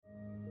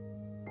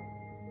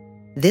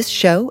This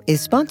show is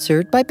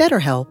sponsored by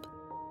BetterHelp.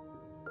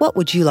 What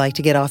would you like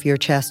to get off your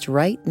chest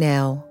right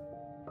now?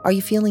 Are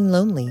you feeling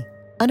lonely,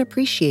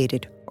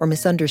 unappreciated, or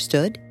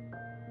misunderstood?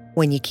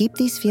 When you keep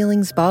these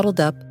feelings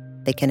bottled up,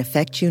 they can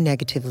affect you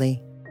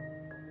negatively.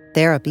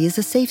 Therapy is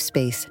a safe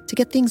space to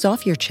get things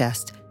off your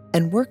chest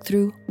and work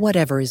through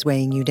whatever is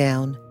weighing you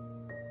down.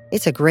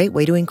 It's a great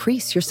way to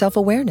increase your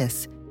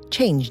self-awareness,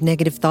 change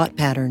negative thought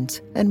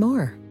patterns, and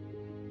more.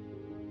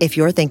 If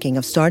you're thinking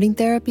of starting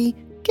therapy,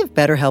 give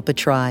BetterHelp a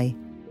try.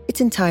 It's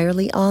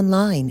entirely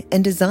online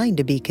and designed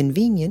to be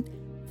convenient,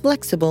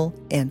 flexible,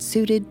 and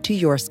suited to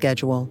your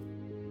schedule.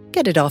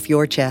 Get it off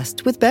your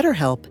chest with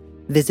BetterHelp.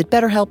 Visit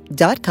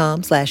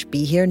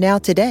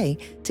BetterHelp.com/BeHereNow today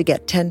to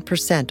get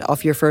 10%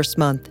 off your first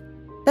month.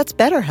 That's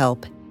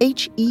BetterHelp,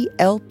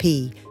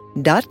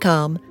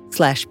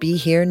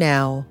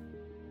 HELP.com/BeHereNow.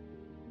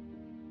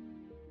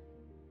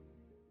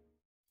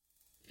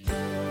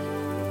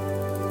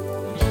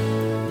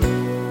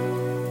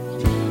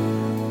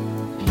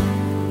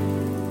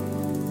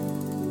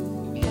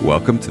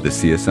 Welcome to the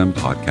CSM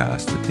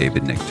podcast with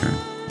David Nichtern.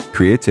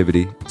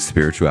 Creativity,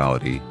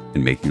 spirituality,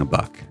 and making a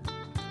buck.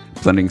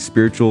 Blending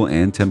spiritual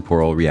and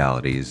temporal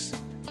realities,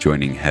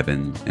 joining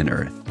heaven and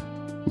earth.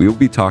 We will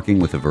be talking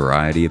with a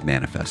variety of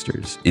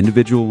manifestors,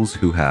 individuals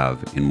who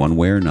have, in one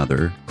way or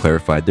another,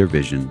 clarified their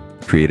vision,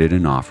 created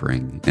an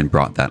offering, and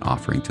brought that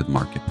offering to the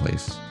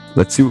marketplace.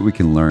 Let's see what we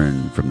can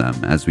learn from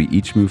them as we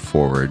each move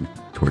forward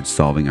towards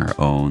solving our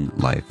own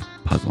life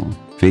puzzle,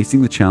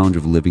 facing the challenge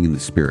of living in the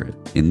spirit,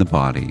 in the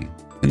body,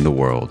 in the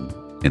world,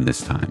 in this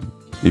time.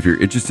 If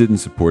you're interested in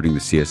supporting the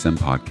CSM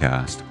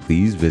podcast,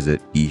 please visit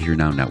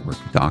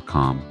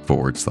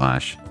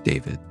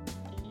BeHereNowNetwork.com/David.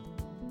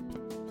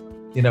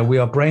 You know, we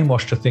are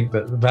brainwashed to think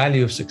that the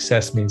value of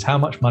success means how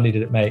much money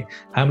did it make,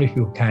 how many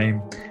people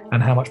came,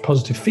 and how much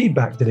positive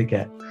feedback did it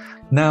get.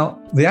 Now,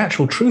 the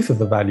actual truth of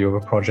the value of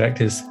a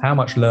project is how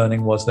much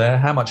learning was there,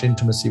 how much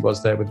intimacy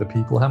was there with the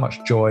people, how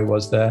much joy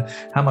was there,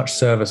 how much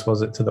service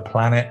was it to the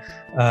planet,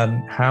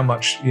 how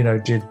much,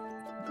 did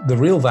the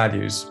real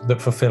values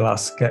that fulfill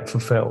us get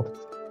fulfilled.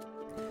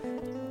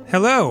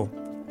 Hello,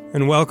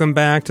 and welcome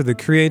back to the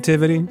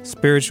Creativity,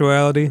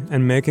 Spirituality,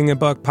 and Making a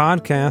Buck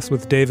podcast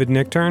with David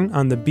Nichtern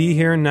on the Be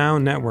Here Now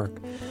Network.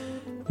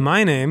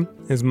 My name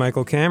is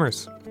Michael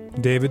Cammers,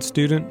 David's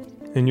student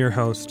and your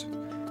host.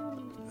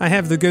 I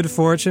have the good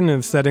fortune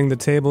of setting the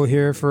table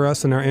here for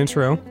us in our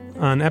intro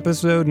on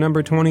episode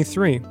number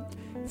 23,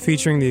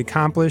 featuring the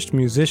accomplished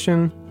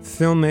musician,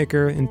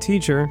 filmmaker, and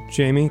teacher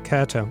Jamie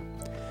Catto.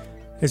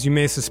 As you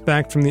may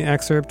suspect from the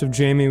excerpt of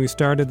Jamie we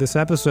started this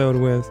episode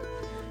with,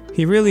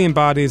 he really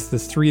embodies the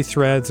three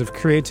threads of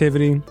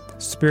creativity,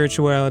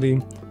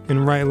 spirituality,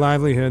 and right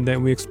livelihood that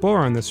we explore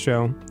on this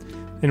show,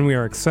 and we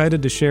are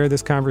excited to share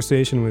this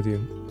conversation with you.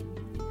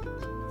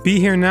 Be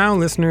Here Now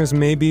listeners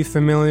may be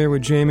familiar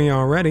with Jamie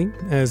already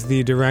as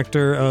the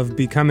director of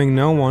Becoming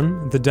No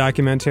One, the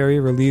documentary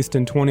released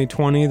in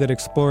 2020 that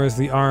explores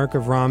the arc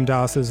of Ram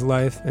Dass's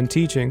life and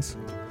teachings.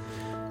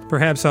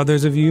 Perhaps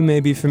others of you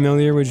may be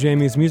familiar with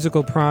Jamie's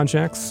musical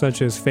projects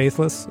such as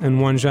Faithless and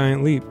One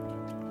Giant Leap.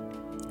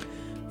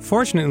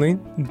 Fortunately,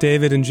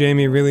 David and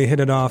Jamie really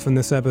hit it off in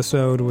this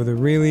episode with a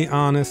really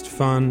honest,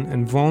 fun,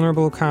 and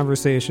vulnerable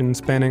conversation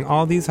spanning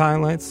all these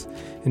highlights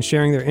and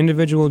sharing their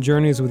individual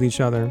journeys with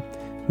each other,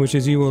 which,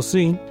 as you will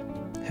see,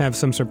 have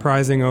some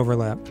surprising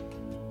overlap.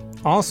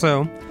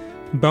 Also,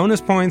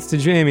 bonus points to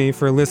Jamie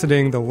for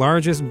eliciting the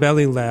largest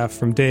belly laugh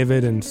from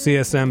David in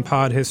CSM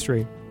pod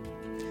history.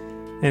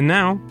 And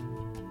now,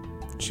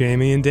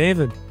 Jamie and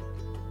David.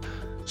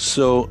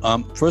 So,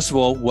 first of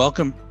all,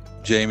 welcome,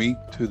 Jamie,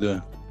 to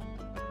the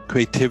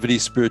Creativity,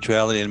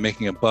 Spirituality, and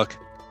Making a Buck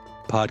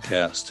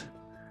podcast.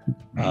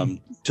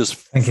 Just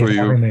Thank for you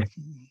for having me.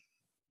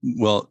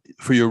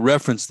 For your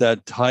reference,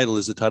 that title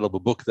is the title of a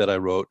book that I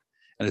wrote,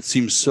 and it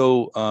seems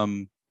so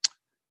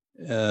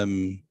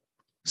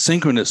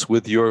synchronous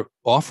with your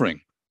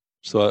offering.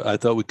 So I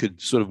thought we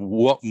could sort of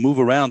move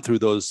around through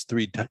those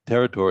three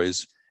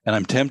territories. And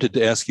I'm tempted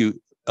to ask you,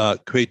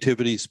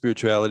 creativity,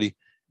 spirituality,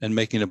 and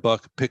making a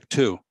buck, pick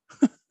two.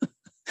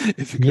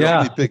 If you could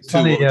only pick two,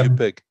 what would you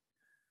pick?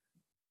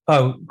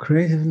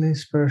 Creativity,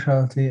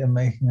 spirituality, and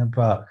making a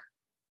buck.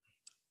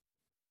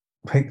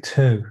 Pick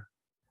two.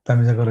 That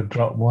means I've got to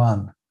drop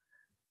one.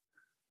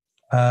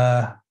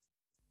 I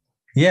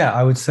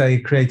would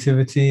say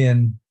creativity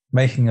and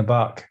making a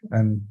buck,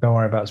 and don't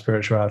worry about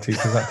spirituality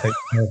because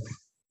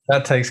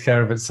that takes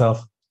care of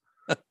itself.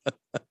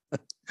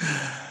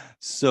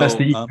 So that's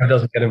the ego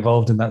doesn't get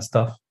involved in that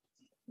stuff.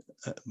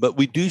 But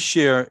we do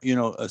share,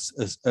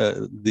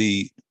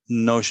 the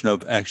notion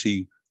of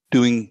actually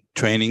doing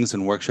trainings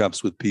and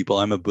workshops with people.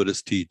 I'm a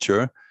Buddhist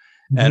teacher,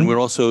 and we're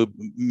also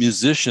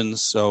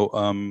musicians. So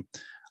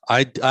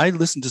I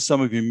listened to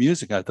some of your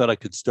music. I thought I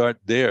could start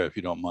there, if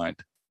you don't mind.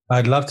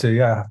 I'd love to.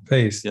 Yeah,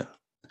 please. Yeah.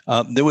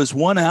 There was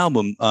one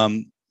album,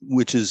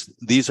 which is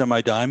 "These Are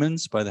My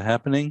Diamonds" by The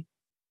Happening.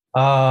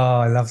 Oh,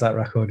 I love that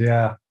record.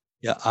 Yeah.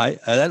 Yeah,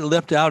 that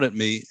leapt out at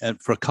me,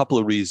 and for a couple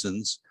of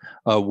reasons.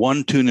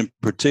 One tune in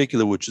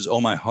particular, which is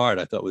 "Oh My Heart,"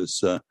 I thought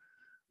was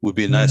would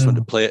be a nice one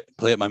to play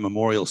at my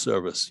memorial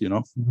service, you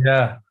know?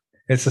 Yeah,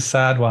 it's a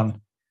sad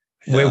one.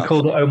 Yeah. We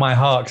called it "Oh My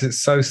Heart" because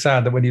it's so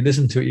sad that when you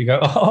listen to it, you go,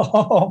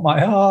 "Oh my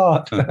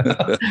heart."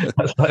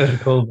 That's why they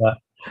called that.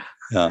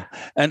 Yeah,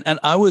 and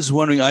I was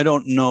wondering, I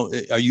don't know,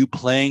 are you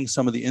playing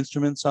some of the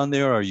instruments on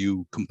there? Are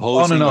you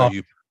composing? On and off.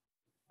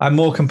 I'm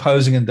more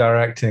composing and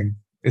directing.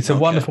 It's a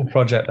wonderful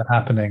project that's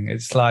happening.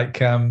 It's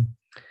like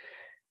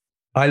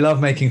I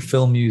love making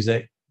film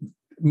music.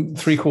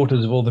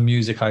 3/4 of all the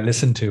music I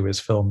listen to is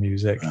film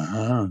music.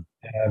 Uh-huh.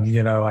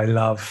 You know, I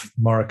love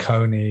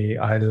Morricone.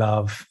 I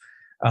love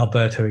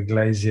Alberto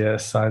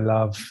Iglesias. I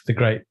love the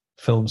great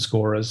film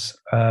scorers.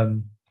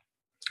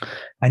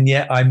 And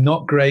yet I'm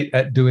not great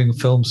at doing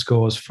film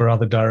scores for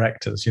other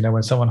directors. You know,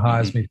 when someone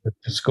hires me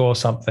to score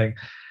something,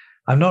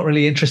 I'm not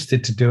really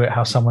interested to do it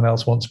how someone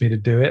else wants me to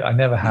do it. I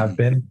never have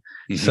been.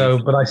 So,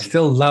 but I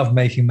still love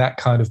making that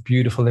kind of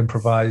beautiful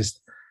improvised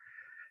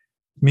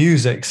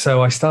music.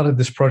 So I started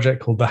this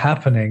project called The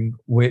Happening,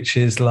 which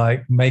is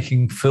like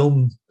making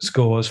film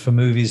scores for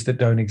movies that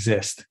don't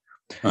exist.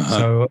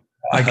 So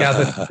I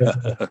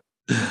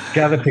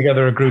gather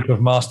together a group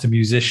of master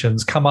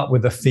musicians, come up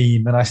with a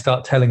theme, and I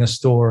start telling a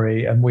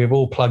story, and we've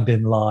all plugged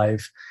in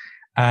live.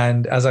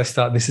 And as I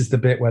start, this is the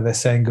bit where they're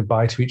saying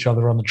goodbye to each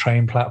other on the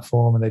train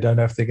platform and they don't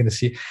know if they're going to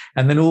see.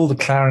 And then all the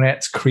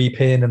clarinets creep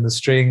in and the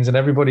strings and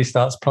everybody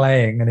starts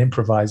playing and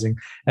improvising.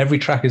 Every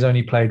track is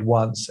only played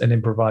once and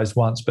improvised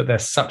once, but they're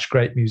such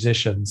great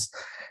musicians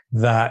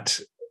that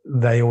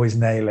they always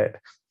nail it.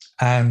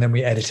 And then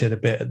we edit it a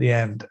bit at the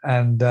end.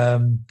 And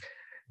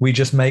we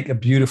just make a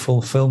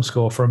beautiful film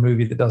score for a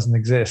movie that doesn't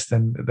exist.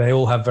 And they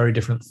all have very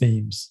different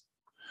themes.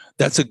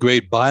 That's a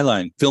great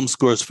byline. Film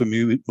scores for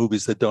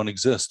movies that don't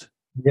exist.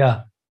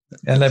 Yeah.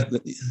 And they're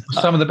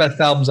some of the best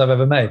albums I've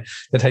ever made.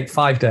 They take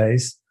 5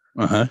 days.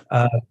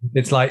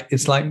 It's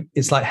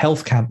like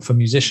health camp for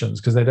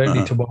musicians because they don't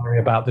need to worry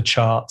about the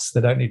charts.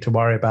 They don't need to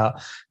worry about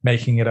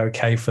making it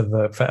okay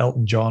for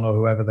Elton John or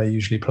whoever they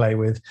usually play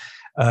with.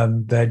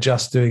 They're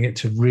just doing it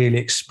to really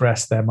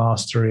express their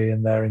mastery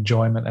and their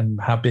enjoyment and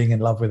being in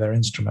love with their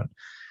instrument.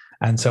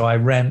 And so I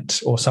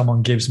rent, or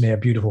someone gives me a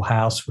beautiful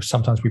house.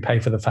 Sometimes we pay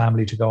for the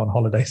family to go on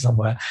holiday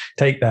somewhere,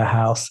 take their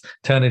house,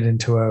 turn it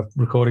into a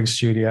recording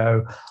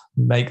studio,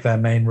 make their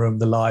main room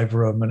the live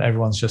room, and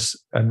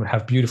and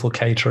have beautiful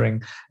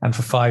catering. And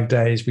for 5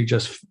 days, we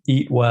just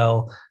eat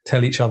well,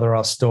 tell each other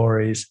our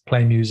stories,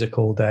 play music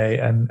all day.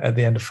 And at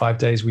the end of 5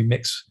 days, we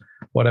mix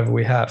whatever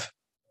we have.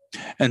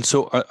 And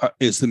so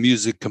is the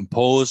music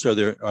composed? Are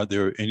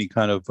there any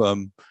kind of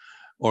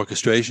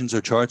orchestrations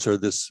or charts, or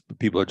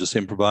people are just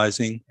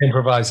improvising?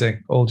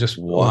 All just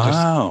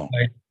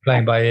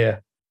playing by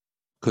ear.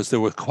 Because there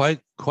were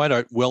quite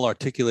well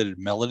articulated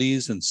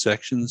melodies and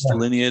sections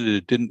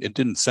delineated. It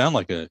didn't sound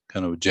like a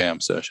kind of a jam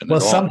session. Well,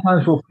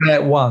 sometimes we'll play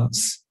it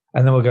once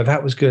and then we'll go,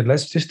 that was good.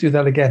 Let's just do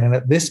that again. And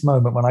at this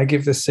moment, when I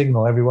give this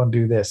signal, everyone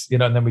do this,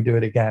 and then we do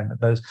it again.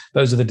 Those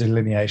are the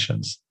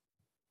delineations.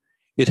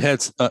 It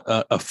had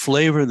a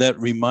flavor that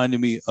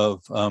reminded me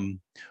of,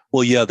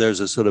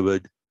 there's a sort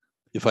of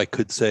if I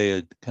could say,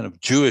 a kind of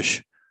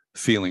Jewish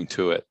feeling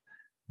to it.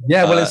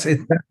 Yeah, well, it's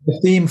the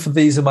theme for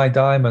 "These Are My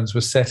Diamonds"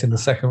 was set in the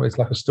second. It's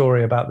like a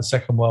story about the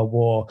Second World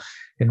War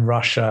in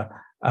Russia.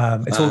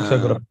 It's also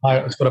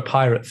got a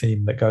pirate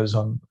theme that goes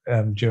on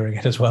during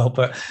it as well.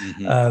 But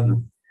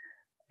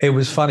it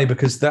was funny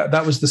because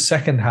that was the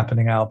second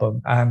Happening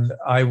album, and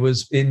I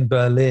was in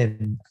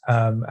Berlin,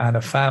 and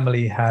a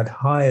family had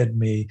hired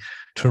me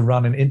to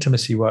run an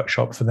intimacy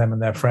workshop for them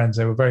and their friends.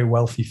 They were a very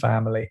wealthy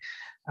family,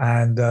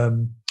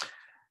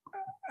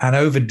 and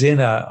over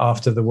dinner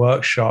after the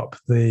workshop,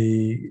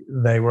 they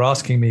were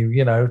asking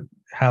me,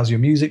 how's your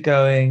music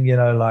going?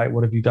 Like,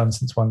 what have you done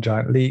since One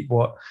Giant Leap?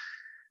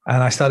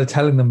 And I started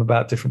telling them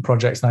about different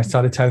projects, and I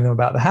started telling them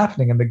about The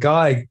Happening. And the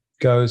guy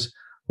goes,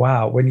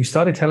 wow, when you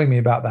started telling me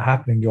about The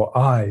Happening, your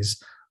eyes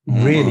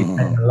really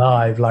came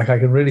alive. Like, I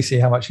can really see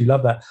how much you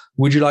love that.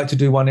 Would you like to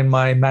do one in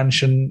my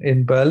mansion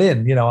in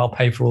Berlin? I'll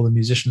pay for all the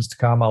musicians to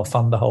come. I'll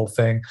fund the whole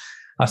thing.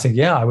 I said,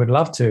 yeah, I would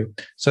love to.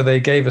 So they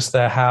gave us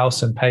their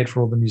house and paid for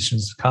all the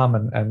musicians to come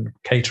and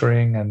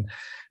catering and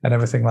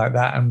everything like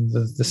that. And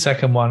the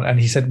second one, and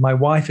he said, my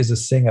wife is a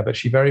singer, but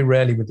she very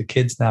rarely with the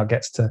kids now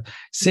gets to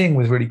sing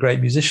with really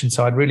great musicians.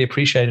 So I'd really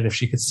appreciate it if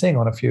she could sing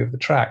on a few of the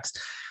tracks.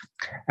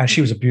 And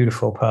she was a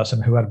beautiful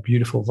person who had a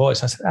beautiful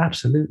voice. I said,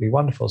 absolutely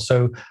wonderful.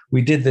 So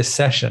we did this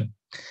session.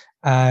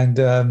 And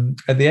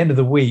at the end of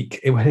the week,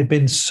 it had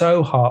been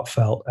so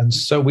heartfelt. And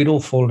so we'd all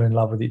fallen in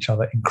love with each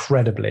other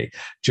incredibly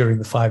during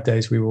the 5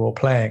 days we were all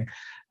playing.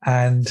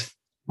 And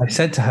I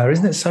said to her,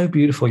 isn't it so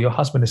beautiful? Your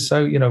husband is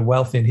so,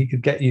 wealthy, and he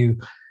could get you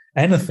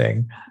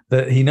anything,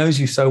 that he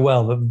knows you so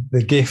well that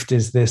the gift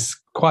is this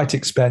quite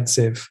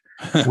expensive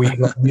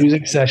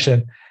music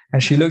session.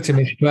 And she looked at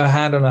me, she put her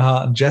hand on her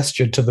heart and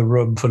gestured to the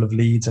room full of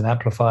leads and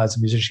amplifiers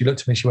and musicians. She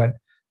looked at me, she went,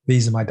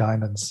 "These are my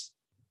diamonds."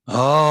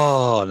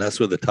 Oh, that's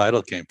where the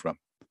title came from.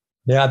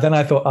 Yeah, then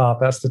I thought,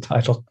 that's the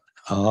title.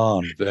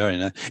 Oh, very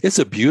nice. It's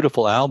a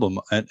beautiful album.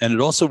 And it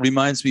also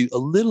reminds me a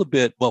little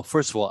bit, well,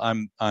 first of all,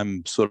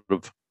 I'm sort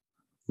of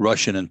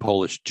Russian and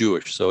Polish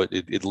Jewish. So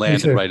it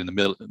landed right in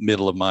the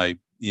middle of my,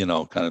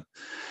 kind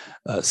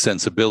of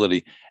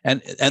sensibility.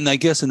 And I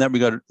guess in that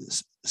regard,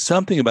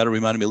 something about it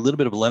reminded me a little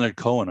bit of Leonard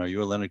Cohen. Are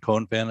you a Leonard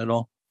Cohen fan at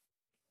all?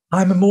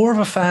 I'm more of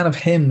a fan of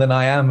him than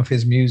I am of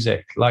his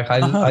music. Like I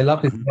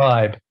love his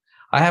vibe.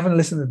 I haven't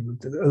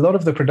listened to a lot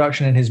of the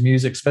production in his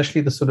music,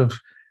 especially the sort of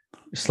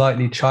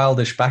slightly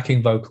childish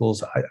backing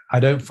vocals. I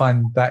don't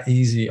find that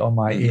easy on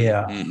my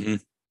ear.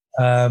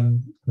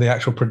 The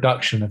actual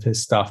production of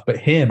his stuff, but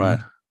him, right.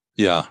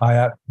 Yeah, I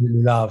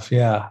absolutely love.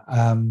 Yeah,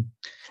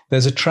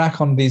 there's a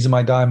track on "These Are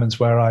My Diamonds"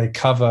 where I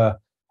cover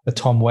a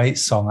Tom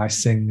Waits song. I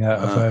sing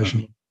a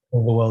version of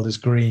 "All the World Is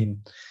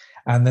Green,"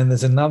 and then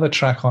there's another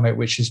track on it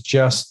which is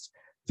just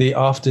the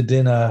after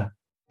dinner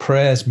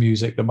prayers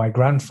music that my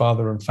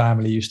grandfather and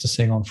family used to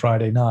sing on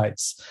Friday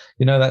nights.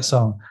 You know that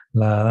song?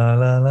 La la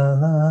la la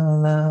la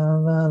la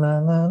la la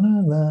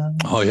la la.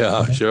 Oh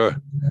yeah,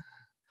 sure.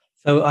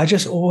 So I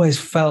just always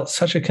felt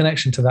such a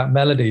connection to that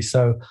melody.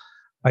 So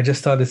I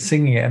just started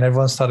singing it and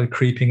everyone started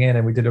creeping in,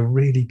 and we did a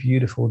really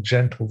beautiful,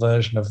 gentle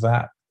version of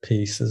that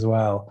piece as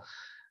well,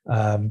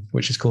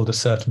 which is called A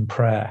Certain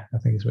Prayer, I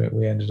think is what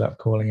we ended up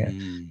calling it.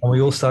 And we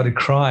all started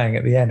crying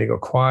at the end. It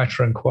got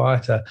quieter and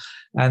quieter.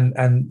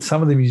 And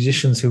some of the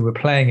musicians who were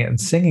playing it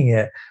and singing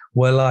it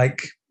were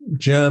like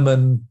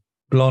German,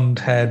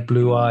 blonde-haired,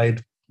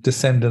 blue-eyed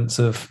descendants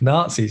of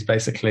Nazis,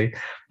 basically.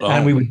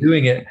 And we were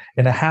doing it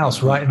in a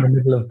house right in the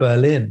middle of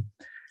Berlin.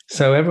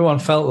 So everyone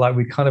felt like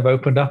we kind of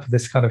opened up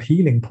this kind of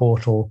healing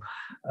portal,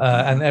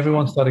 and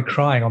everyone started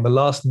crying on the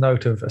last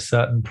note of A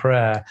Certain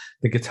Prayer.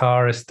 The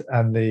guitarist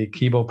and the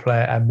keyboard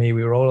player and me,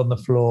 we were all on the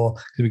floor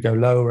because we go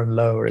lower and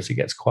lower as it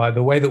gets quiet.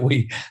 The way that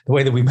we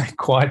make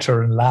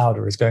quieter and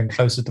louder is going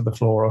closer to the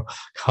floor or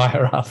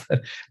higher up.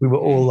 And we were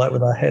all like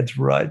with our heads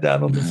right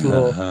down on the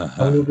floor.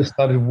 And we all just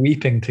started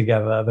weeping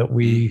together that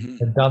we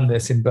had done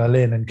this in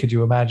Berlin. And could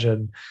you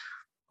imagine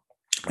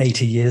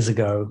 80 years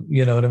ago?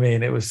 You know what I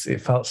mean?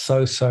 It felt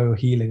so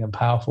healing and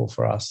powerful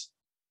for us.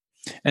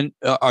 And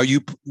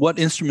what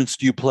instruments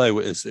do you play?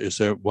 Is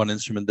there one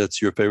instrument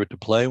that's your favorite to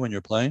play when you're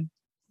playing?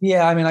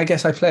 Yeah, I mean, I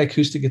guess I play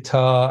acoustic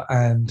guitar,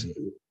 and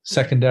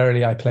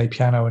secondarily I play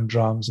piano and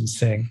drums and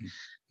sing.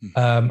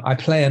 I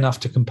play enough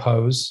to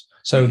compose.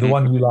 So the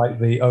one you like,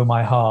 the Oh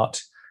My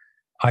Heart,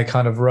 I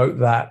kind of wrote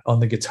that on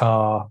the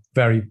guitar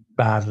very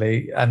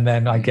badly, and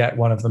then I get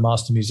one of the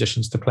master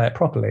musicians to play it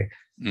properly.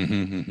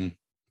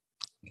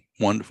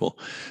 Wonderful.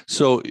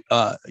 So,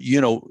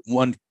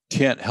 one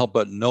can't help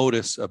but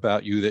notice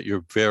about you that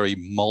you're very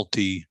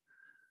multifaceted.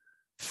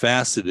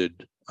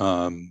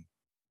 And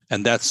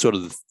that's sort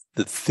of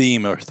the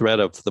theme or thread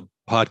of the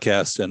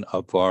podcast and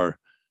of our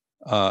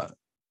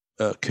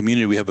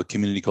community. We have a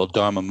community called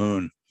Dharma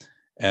Moon,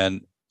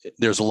 and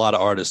there's a lot of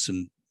artists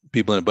and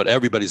people in it, but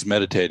everybody's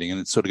meditating, and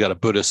it's sort of got a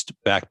Buddhist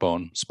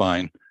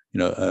spine.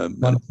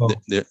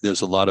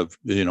 There's a lot of,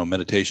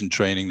 meditation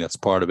training that's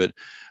part of it,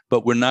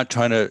 but we're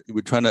trying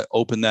to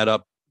open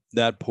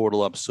that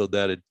portal up so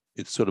that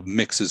it sort of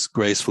mixes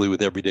gracefully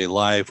with everyday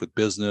life, with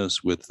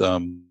business, with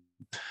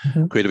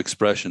creative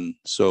expression.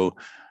 So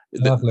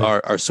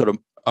our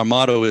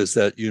motto is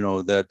that,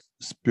 that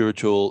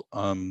spiritual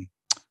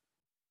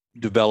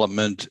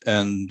development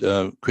and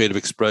creative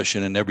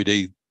expression and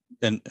everyday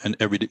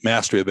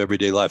mastery of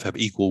everyday life have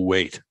equal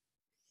weight.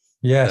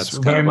 Yes,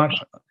 very much.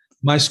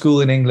 My school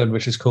in England,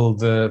 which is called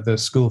the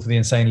School for the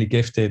Insanely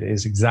Gifted,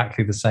 is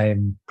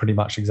pretty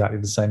much exactly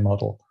the same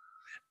model.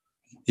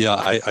 Yeah,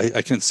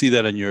 I can see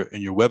that in your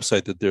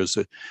website that there's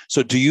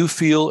so do you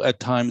feel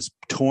at times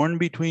torn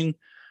between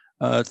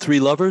three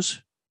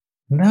lovers?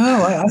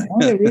 No, I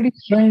find it really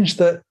strange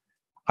that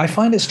I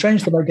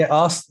get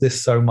asked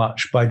this so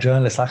much by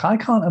journalists. Like, I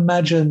can't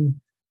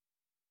imagine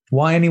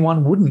why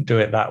anyone wouldn't do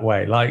it that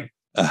way. Like,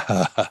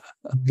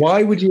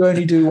 why would you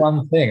only do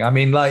one thing? I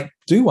mean, like,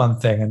 do one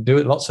thing and do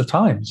it lots of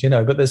times,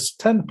 but there's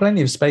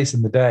plenty of space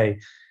in the day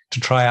to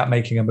try out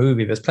making a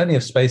movie. There's plenty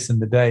of space in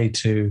the day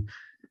to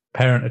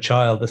parent a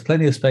child. There's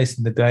plenty of space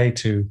in the day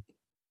to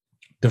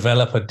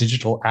develop a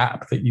digital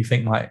app that you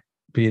think might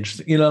be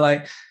interesting.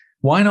 Like,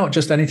 why not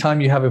just anytime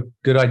you have a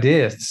good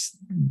idea,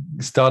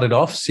 start it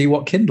off, see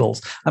what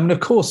kindles? I mean, of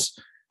course,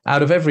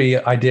 out of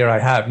every idea I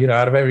have,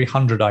 out of every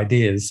 100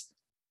 ideas,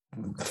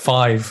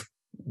 5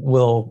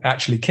 will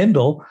actually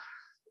kindle.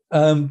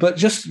 But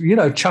just,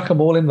 chuck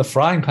them all in the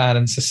frying pan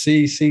and to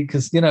see,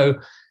 because,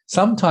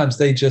 sometimes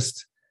they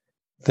just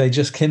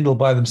kindle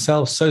by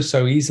themselves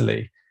so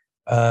easily.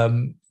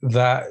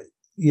 That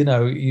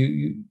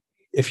you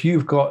if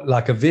you've got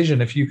like a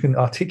vision, if you can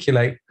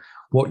articulate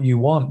what you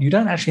want, you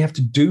don't actually have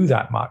to do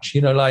that much.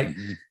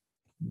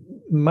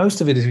 Most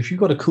of it is if you've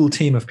got a cool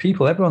team of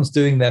people, everyone's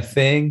doing their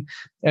thing,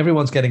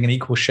 everyone's getting an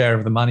equal share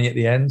of the money at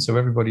the end, so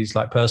everybody's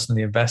like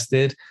personally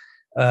invested,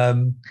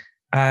 and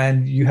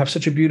you have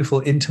such a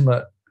beautiful,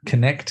 intimate,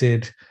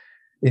 connected,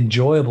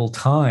 enjoyable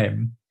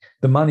time.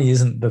 The money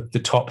isn't the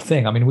top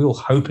thing. I mean, we all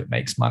hope it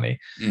makes money.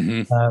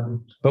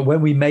 But when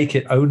we make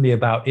it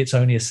it's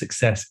only a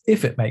success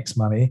if it makes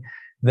money,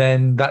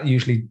 then that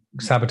usually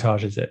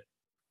sabotages it.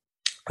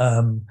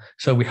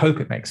 So we hope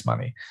it makes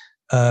money.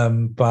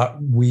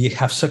 but we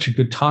have such a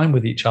good time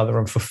with each other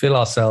and fulfill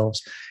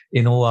ourselves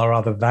in all our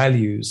other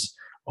values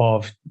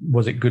of,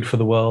 was it good for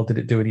the world? Did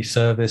it do any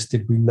service?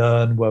 Did we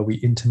learn? Were we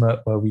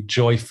intimate? Were we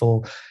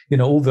joyful?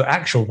 All the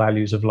actual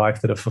values of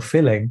life that are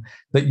fulfilling,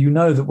 that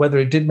that whether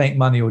it did make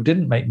money or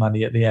didn't make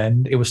money at the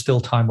end, it was still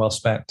time well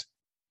spent.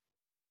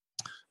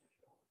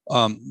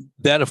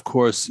 That, of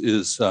course,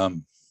 is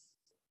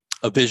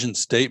a vision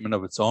statement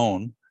of its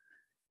own.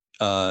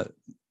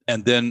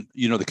 And then,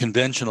 the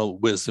conventional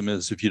wisdom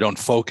is if you don't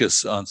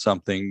focus on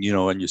something,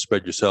 and you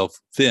spread yourself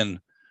thin,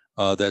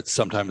 that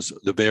sometimes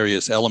the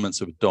various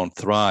elements of it don't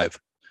thrive.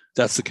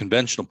 That's the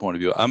conventional point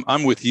of view.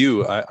 I'm with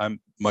you. I'm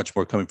much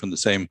more coming from the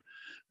same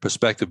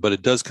perspective, but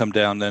it does come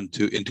down then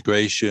to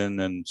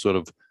integration and sort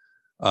of,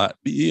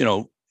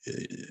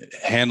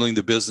 handling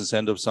the business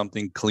end of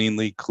something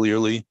cleanly,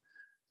 clearly.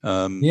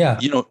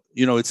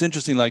 It's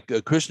interesting,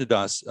 like Krishna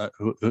Das,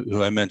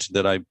 who I mentioned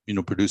that I,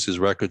 produce his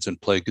records and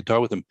play guitar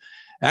with him,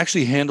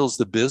 actually handles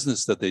the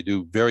business that they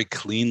do very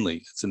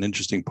cleanly. It's an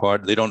interesting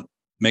part. They don't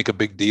make a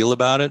big deal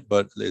about it,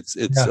 but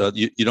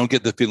you don't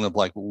get the feeling of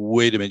like,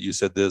 wait a minute, you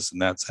said this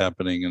and that's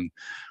happening, and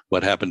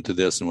what happened to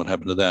this and what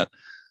happened to that.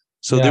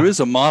 So there is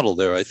a model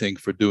there, I think,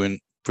 for doing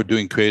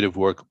creative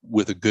work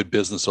with a good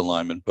business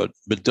alignment, but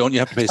don't you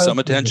have to pay some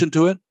attention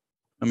to it?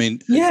 I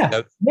mean,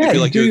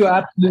 you do your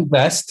absolute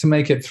best to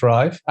make it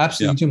thrive.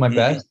 Absolutely do my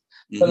best.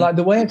 Mm-hmm. But like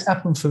the way it's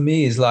happened for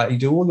me is like you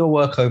do all your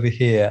work over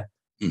here,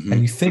 mm-hmm.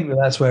 and you think that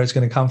that's where it's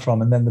going to come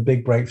from, and then the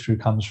big breakthrough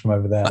comes from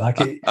over there. Like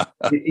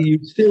you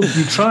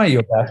try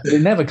your best, but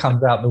it never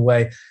comes out the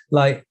way.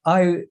 Like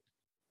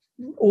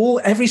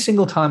every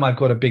single time I've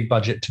got a big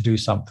budget to do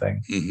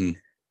something, mm-hmm.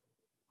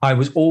 I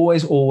was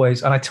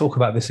always, and I talk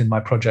about this in my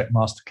project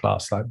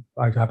masterclass. Like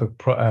I have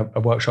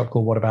a workshop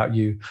called "What About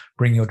You?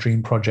 Bring Your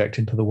Dream Project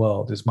into the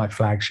World." Is one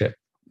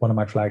of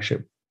my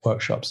flagship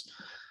workshops,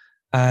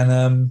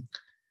 and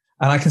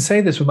I can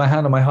say this with my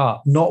hand on my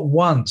heart. Not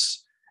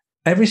once,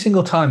 every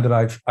single time that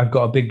I've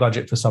got a big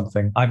budget for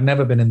something, I've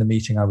never been in the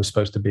meeting I was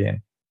supposed to be in.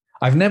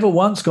 I've never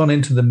once gone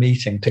into the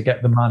meeting to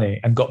get the money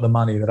and got the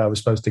money that I was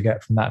supposed to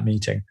get from that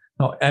meeting.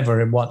 Not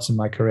ever once in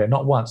my career.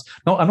 Not once.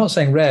 No, I'm not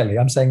saying rarely.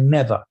 I'm saying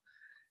never.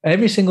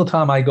 Every single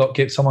time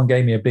someone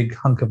gave me a big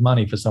hunk of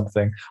money for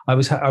something, I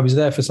was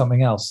there for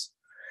something else,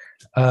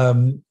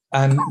 and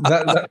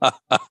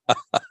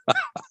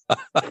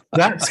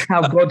that's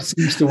how God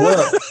seems to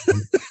work.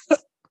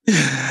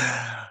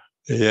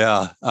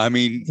 Yeah, I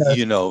mean,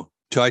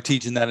 try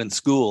teaching that in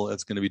school.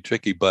 It's going to be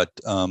tricky, but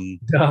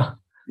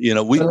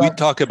we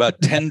talk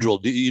about tendril.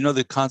 Do you know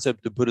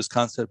the Buddhist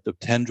concept of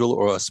tendril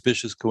or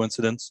auspicious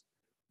coincidence?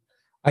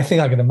 I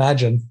think I can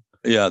imagine.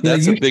 Yeah,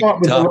 that's a big start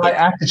with topic. The right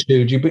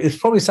attitude. It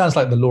probably sounds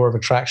like the law of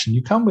attraction.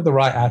 You come with the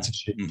right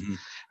attitude, mm-hmm.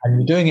 and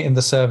you're doing it in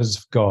the service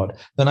of God.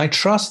 Then I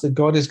trust that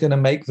God is going to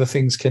make the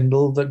things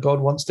kindle that God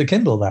wants to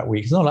kindle that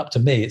week. It's not up to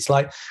me. It's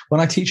like when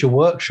I teach a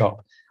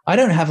workshop, I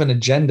don't have an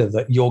agenda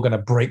that you're going to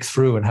break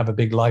through and have a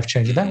be life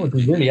changer. That would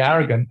be really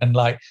arrogant and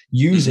like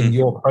using mm-hmm.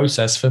 your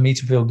process for me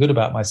to feel good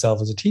about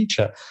myself as a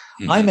teacher.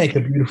 Mm-hmm. I make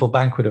a beautiful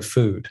banquet of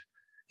food.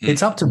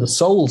 It's up to the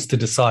souls to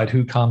decide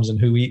who comes and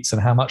who eats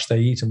and how much they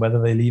eat and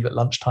whether they leave at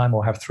lunchtime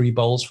or have 3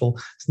 bowls full.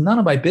 It's none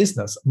of my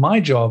business. My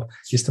job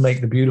is to make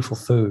the beautiful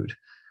food.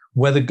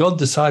 Whether God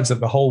decides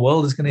that the whole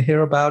world is going to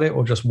hear about it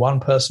or just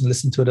one person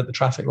listen to it at the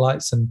traffic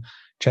lights and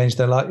change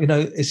their life,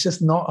 it's just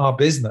not our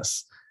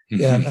business.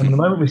 Yeah, and the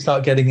moment we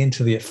start getting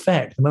into the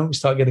effect, the moment we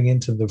start getting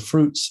into the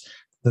fruits,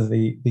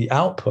 the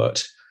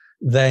output,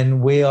 then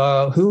who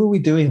are we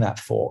doing that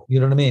for? You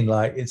know what I mean?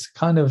 Like it's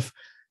kind of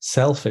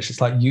selfish.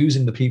 It's like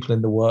using the people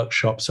in the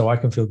workshop so I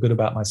can feel good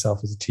about myself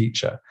as a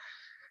teacher.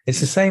 It's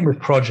the same with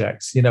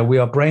projects. We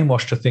are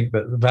brainwashed to think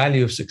that the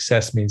value of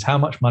success means how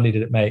much money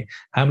did it make,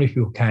 how many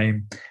people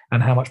came,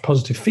 and how much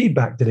positive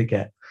feedback did it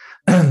get.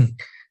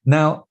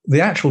 Now,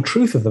 the actual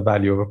truth of the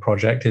value of a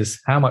project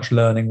is how much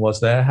learning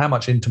was there, how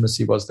much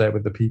intimacy was there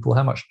with the people,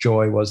 how much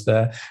joy was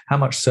there, how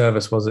much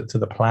service was it to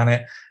the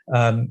planet,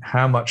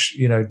 how much,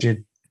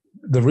 did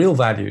the real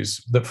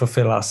values that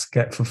fulfill us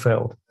get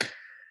fulfilled.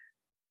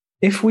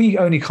 If we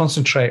only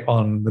concentrate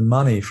on the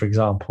money, for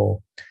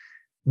example,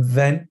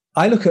 then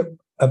I look at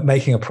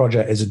making a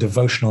project as a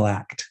devotional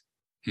act.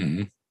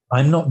 Mm-hmm.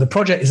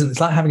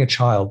 It's like having a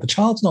child. The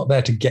child's not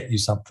there to get you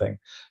something.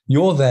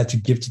 You're there to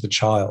give to the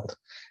child.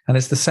 And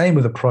it's the same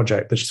with a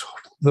project.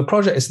 The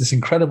project is this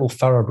incredible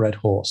thoroughbred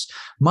horse.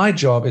 My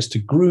job is to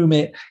groom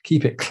it,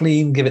 keep it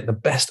clean, give it the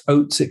best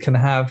oats it can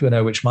have,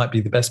 which might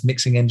be the best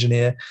mixing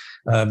engineer,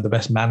 the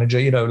best manager,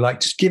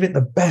 just give it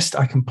the best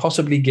I can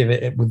possibly give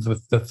it with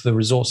the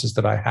resources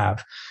that I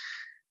have.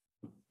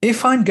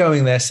 If I'm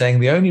going there saying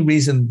the only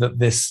reason that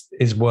this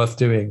is worth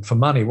doing for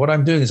money, what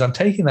I'm doing is I'm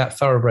taking that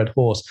thoroughbred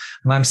horse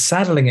and I'm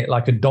saddling it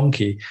like a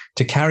donkey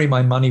to carry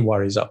my money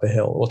worries up the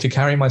hill or to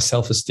carry my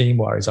self-esteem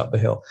worries up the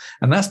hill.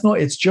 And that's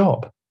not its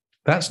job.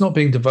 That's not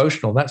being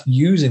devotional. That's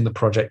using the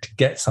project to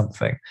get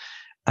something.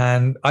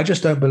 And I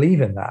just don't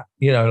believe in that.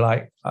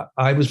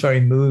 I was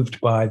very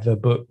moved by the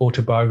book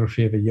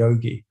Autobiography of a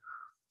Yogi.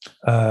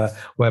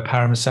 where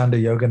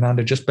Paramasanda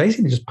Yogananda just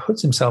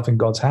puts himself in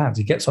God's hands.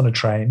 He gets on a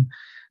train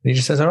and he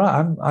just says, all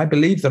right, I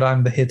believe that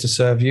I'm here to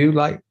serve you.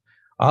 Like,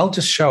 I'll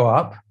just show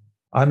up.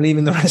 I'm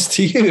leaving the rest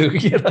to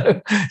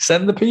you,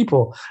 send the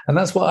people. And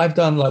that's what I've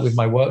done, like with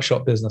my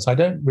workshop business. I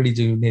don't really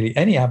do nearly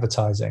any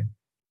advertising.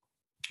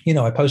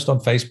 I post on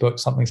Facebook,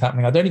 something's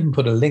happening. I don't even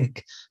put a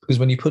link, because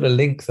when you put a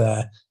link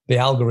there, the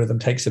algorithm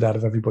takes it out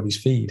of everybody's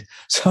feed.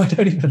 So I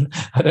don't even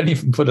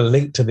put a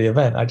link to the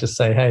event. I just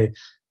say, hey,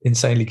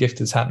 Insanely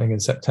Gifted is happening in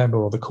September,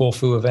 or the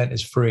Corfu event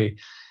is free.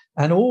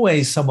 And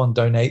always someone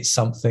donates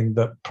something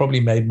that probably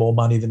made more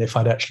money than if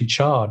I'd actually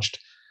charged.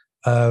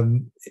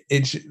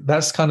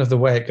 That's kind of the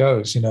way it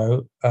goes.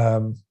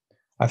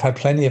 I've had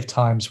plenty of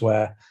times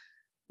where,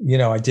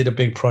 I did a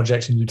big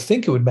project and you'd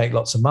think it would make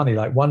lots of money.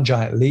 Like One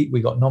Giant Leap, we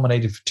got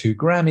nominated for 2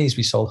 Grammys.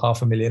 We sold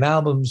 500,000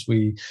 albums.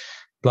 We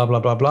blah, blah,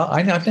 blah, blah.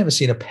 I've never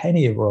seen a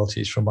penny of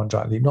royalties from One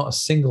Giant Leap, not a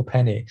single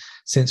penny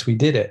since we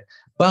did it.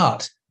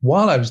 But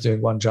while I was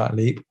doing One Giant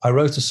Leap, I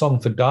wrote a song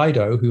for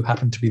Dido, who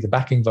happened to be the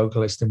backing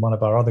vocalist in one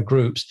of our other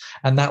groups.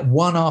 And that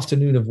one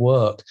afternoon of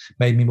work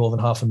made me more than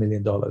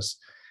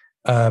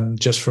 $500,000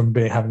 just from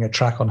having a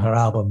track on her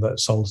album that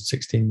sold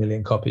 16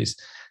 million copies.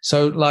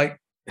 So like,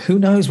 who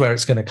knows where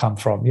it's going to come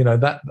from?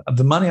 That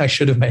the money I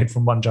should have made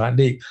from One Giant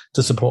Leap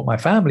to support my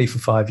family for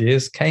 5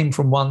 years came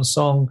from one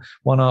song,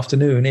 one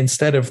afternoon,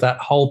 instead of that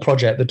whole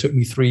project that took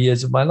me 3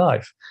 years of my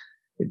life.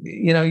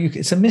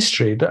 It's a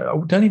mystery.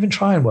 Don't even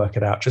try and work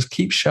it out. Just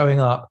keep showing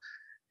up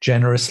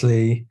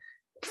generously,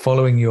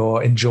 following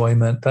your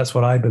enjoyment. That's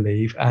what I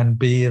believe. And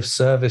be of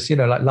service,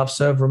 like love,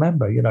 serve,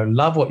 remember,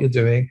 love what you're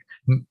doing.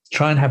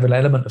 Try and have an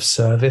element of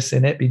service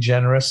in it. Be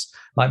generous.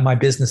 Like my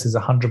business is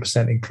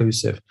 100%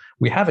 inclusive.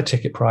 We have a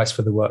ticket price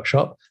for the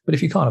workshop, but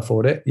if you can't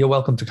afford it, you're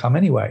welcome to come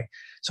anyway.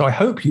 So I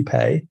hope you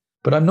pay,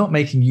 but I'm not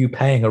making you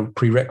paying a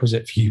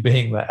prerequisite for you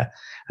being there.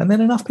 And then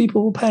enough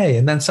people will pay.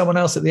 And then someone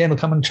else at the end will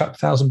come and chuck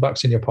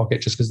 $1,000 in your pocket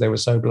just because they were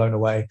so blown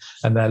away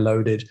and they're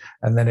loaded.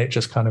 And then it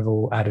just kind of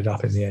all added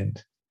up in the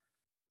end.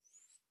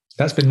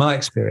 That's been my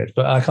experience,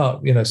 but I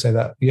can't, say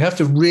that. You have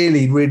to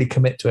really, really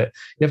commit to it.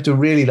 You have to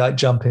really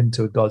jump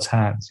into God's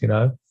hands,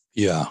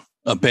 Yeah.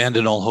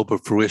 Abandon all hope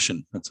of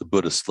fruition. That's a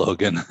Buddhist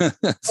slogan.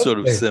 Sort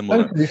of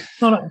similar.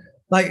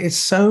 Like it's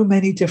so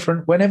many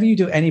different, whenever you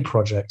do any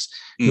projects,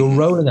 you're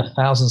rolling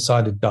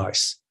 1,000-sided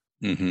dice.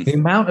 Mm-hmm. The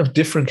amount of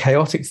different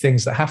chaotic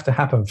things that have to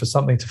happen for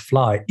something to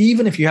fly,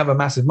 even if you have a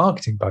massive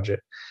marketing budget,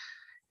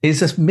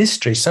 is a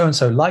mystery.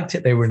 So-and-so liked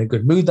it. They were in a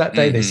good mood that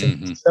day. They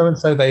sing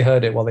so-and-so. They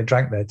heard it while they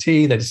drank their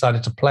tea. They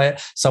decided to play it.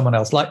 Someone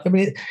else liked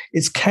it.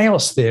 It's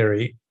chaos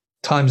theory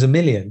times a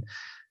million.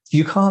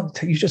 You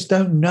just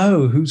don't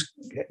know who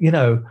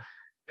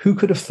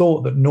could have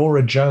thought that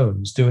Norah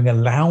Jones doing a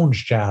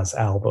lounge jazz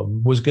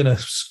album was going to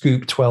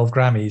scoop 12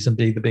 Grammys and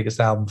be the biggest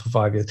album for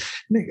 5 years.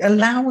 A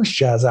lounge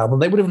jazz album,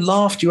 they would have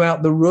laughed you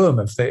out the room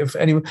if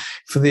anyone,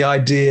 for the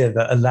idea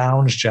that a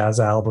lounge jazz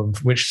album,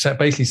 which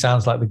basically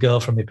sounds like the Girl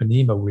from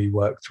Ipanema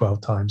reworked 12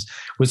 times,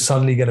 was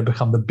suddenly going to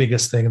become the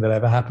biggest thing that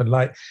ever happened.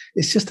 Like,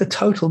 it's just a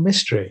total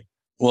mystery.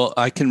 Well,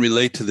 I can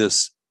relate to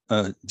this,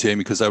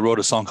 Jamie, because I wrote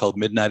a song called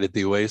Midnight at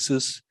the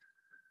Oasis.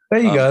 There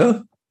you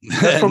go.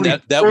 That's probably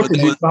that was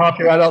half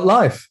your adult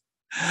life.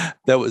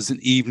 That was an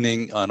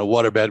evening on a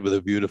waterbed with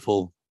a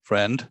beautiful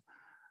friend.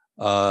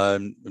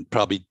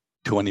 Probably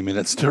 20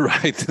 minutes to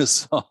write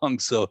this song.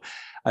 So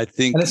I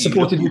think, and it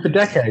supported you for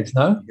decades,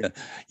 no? Yeah,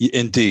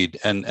 indeed.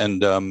 And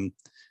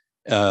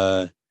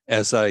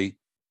as I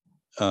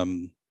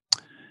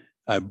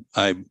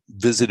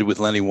visited with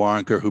Lenny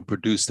Waronker, who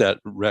produced that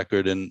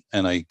record, and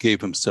I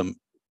gave him some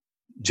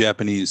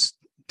Japanese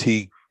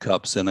tea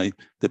cups, and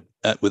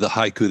with a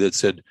haiku that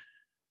said,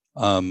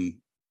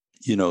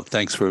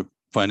 thanks for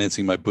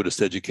financing my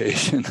Buddhist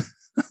education.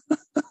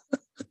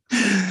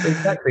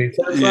 Exactly.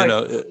 So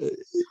it's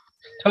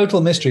total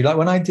mystery. Like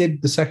when I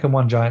did the second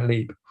One Giant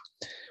Leap,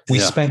 we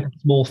spent a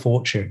small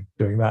fortune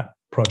doing that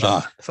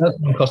project. The first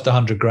one cost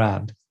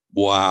 $100,000.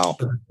 Wow.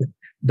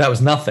 That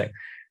was nothing.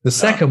 The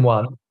second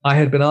one, I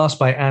had been asked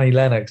by Annie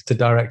Lennox to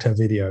direct her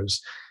videos.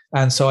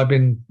 And so I've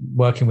been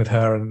working with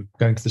her and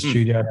going to the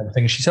studio and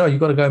everything. And she said, you've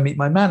got to go and meet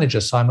my manager,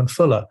 Simon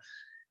Fuller.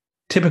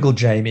 Typical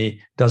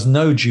Jamie, does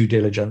no due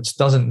diligence,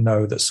 doesn't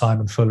know that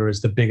Simon Fuller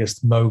is the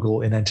biggest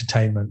mogul in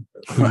entertainment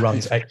who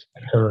runs X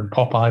Factor and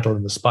Pop Idol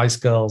and the Spice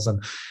Girls.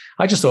 And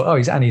I just thought,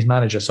 he's Annie's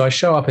manager. So I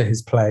show up at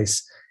his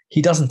place.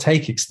 He doesn't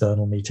take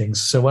external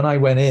meetings. So when I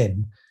went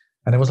in,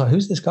 and it was like,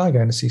 who's this guy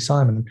going to see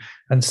Simon?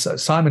 And so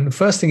Simon, the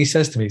first thing he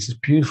says to me, he's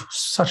beautiful,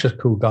 such a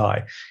cool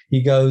guy.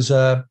 He goes,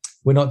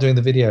 we're not doing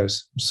the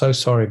videos. I'm so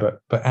sorry, but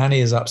Annie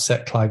has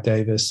upset Clive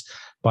Davis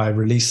by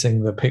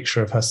releasing the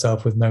picture of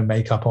herself with no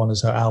makeup on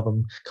as her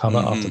album cover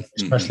after they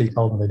expressly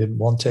told them they didn't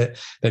want it.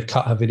 They've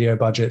cut her video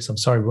budgets. I'm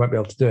sorry, we won't be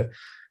able to do it.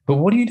 But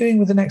what are you doing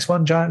with the next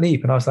One Giant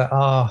Leap? And I was like,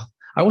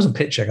 I wasn't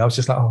pitching. I was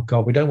just like, oh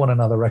God, we don't want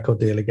another record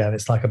deal again.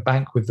 It's like a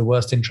bank with the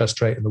worst interest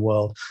rate in the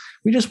world.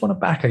 We just want a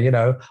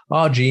backer,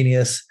 our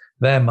genius,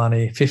 their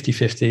money,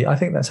 50-50. I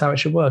think that's how it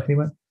should work. And he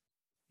went,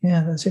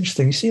 yeah, that's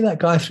interesting. You see that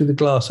guy through the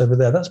glass over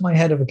there? That's my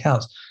head of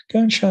accounts. Go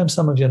and show him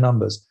some of your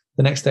numbers.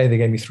 The next day, they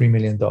gave me $3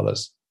 million.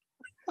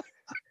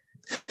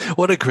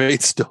 What a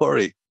great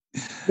story.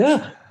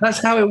 Yeah,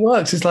 that's how it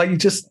works. It's like you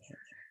just...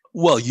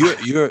 Well,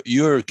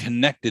 you're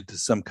connected to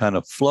some kind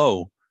of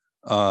flow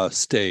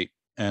state.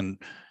 And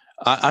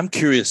I'm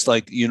curious,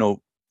 like,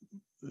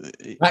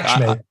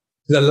 Lakshmi,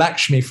 the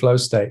Lakshmi flow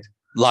state.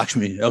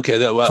 Lakshmi.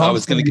 Okay. I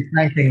was going to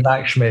thanking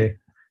Lakshmi.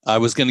 I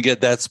was going to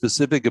get that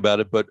specific about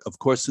it, but of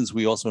course, since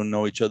we also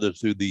know each other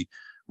through the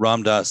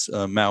Ram Dass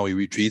Maui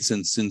retreats,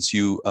 and since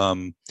you,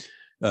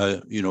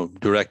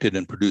 directed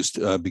and produced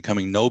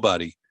Becoming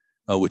Nobody,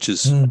 which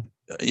is,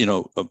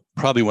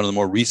 probably one of the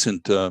more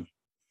recent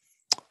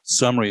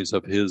summaries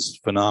of his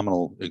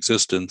phenomenal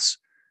existence,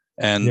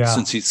 and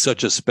since he's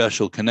such a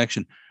special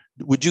connection,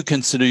 would you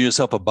consider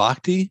yourself a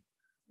bhakti?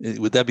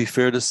 Would that be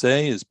fair to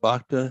say? Is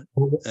bhakti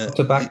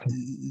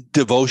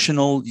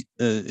devotional?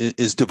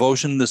 Is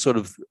devotion the sort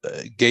of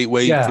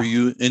gateway for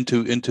you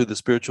into the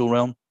spiritual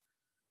realm?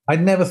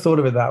 I'd never thought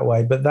of it that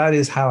way, but that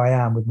is how I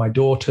am with my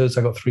daughters.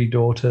 I got 3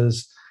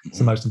 daughters. It's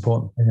the most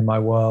important thing in my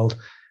world.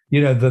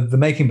 The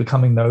making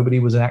Becoming Nobody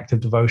was an act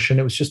of devotion.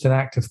 It was just an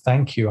act of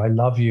thank you. I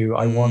love you.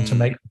 I want to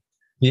make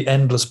the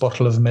endless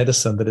bottle of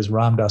medicine that is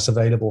Ram Dass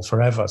available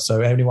forever, so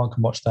anyone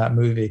can watch that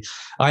movie.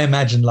 I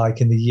imagine, like,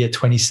 in the year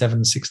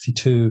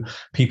 2762,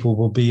 people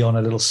will be on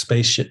a little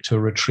spaceship to a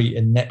retreat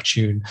in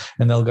Neptune,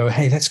 and they'll go,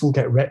 hey, let's all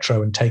get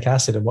retro and take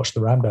acid and watch the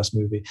Ram Dass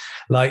movie.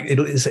 Like,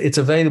 it's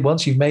available.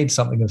 Once you've made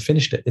something and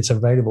finished it, it's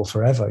available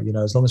forever.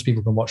 As long as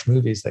people can watch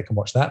movies, they can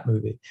watch that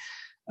movie.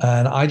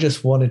 And I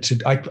just wanted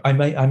to, I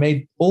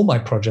made all my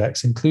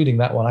projects, including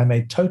that one, I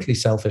made totally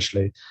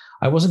selfishly.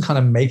 I wasn't kind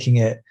of making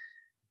it.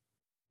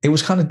 It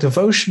was kind of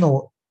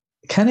devotional.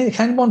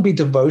 Can one be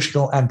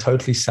devotional and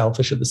totally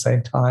selfish at the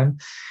same time?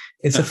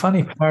 It's a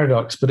funny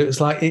paradox, but it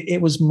was like,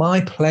 it was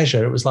my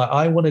pleasure. It was like,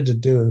 I wanted to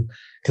do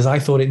because I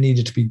thought it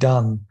needed to be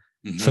done.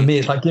 For me,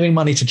 it's like giving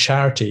money to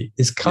charity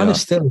is kind of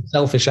still a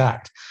selfish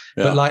act.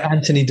 But like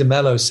Anthony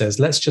DeMello says,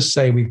 let's just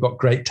say we've got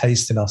great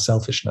taste in our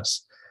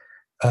selfishness.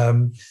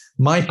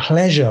 My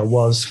pleasure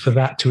was for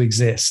that to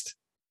exist,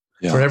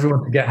 for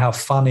everyone to get how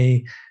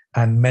funny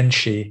and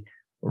menschy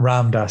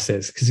Ram Dass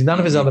is, because none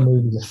of his other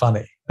movies are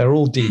funny. They're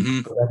all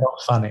deep, but they're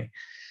not funny.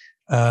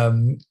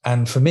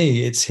 And for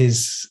me, it's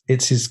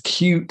his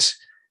cute,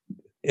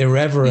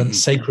 irreverent,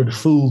 sacred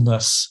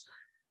foolness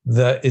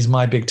that is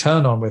my big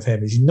turn on with him.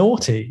 He's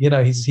naughty,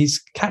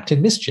 he's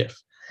Captain Mischief.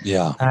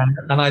 Yeah.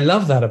 And I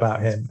love that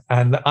about him.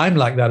 And I'm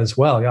like that as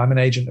well. I'm an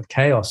agent of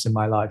chaos in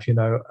my life,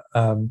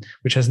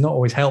 which has not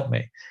always helped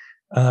me.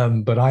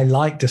 But I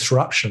like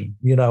disruption.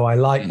 I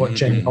like what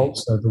Jenny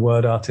Holzer, the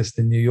word artist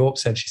in New York,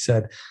 said. She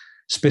said,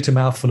 spit a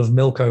mouthful of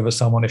milk over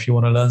someone if you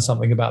want to learn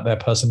something about their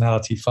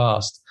personality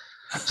fast.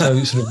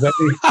 So sort of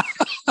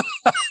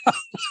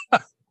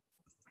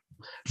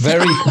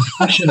very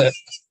compassionate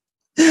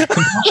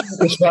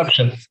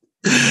disruption.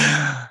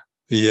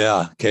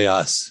 Yeah,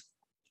 chaos.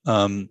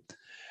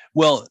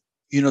 Well,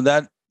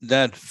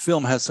 that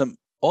film has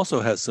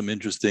some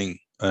interesting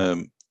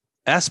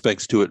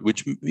aspects to it,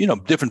 which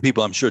different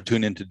people I'm sure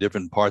tune into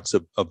different parts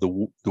of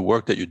the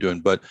work that you're doing.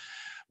 But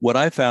what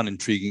I found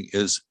intriguing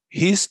is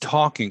he's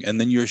talking,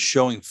 and then you're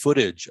showing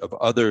footage of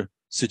other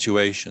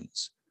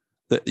situations.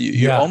 That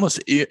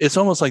it's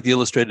almost like the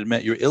illustrated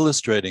man. You're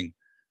illustrating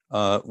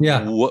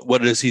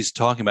what it is he's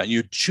talking about. And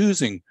you're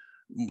choosing.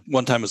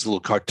 One time it's a little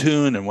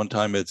cartoon, and one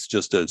time it's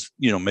just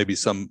maybe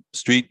some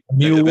street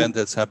event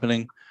that's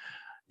happening.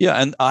 Yeah,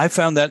 and I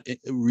found that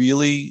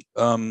really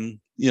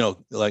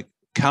like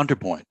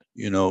counterpoint.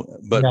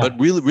 But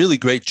really, really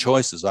great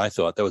choices. I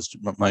thought that was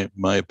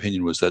my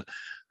opinion was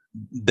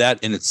that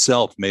in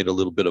itself made a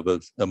little bit of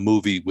a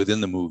movie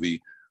within the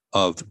movie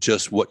of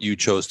just what you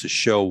chose to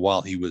show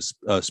while he was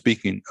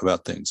speaking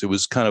about things. It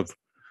was kind of,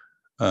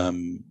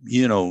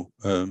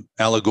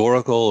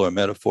 allegorical or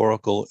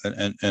metaphorical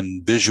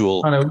and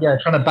visual. Trying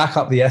to back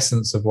up the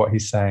essence of what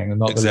he's saying and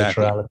not the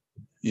literality.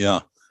 Yeah.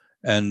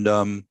 And,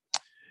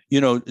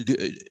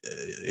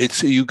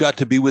 you got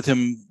to be with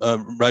him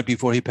right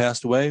before he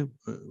passed away?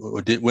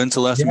 When's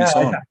the last time you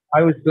saw him?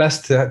 I was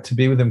blessed to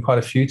be with him quite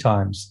a few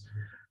times.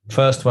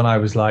 First, when I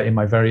was like in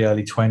my very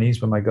early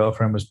 20s, when my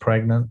girlfriend was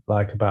pregnant,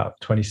 like about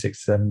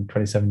 27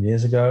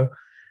 years ago,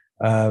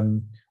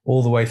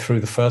 all the way through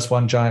the first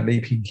one, Giant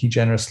Leap. He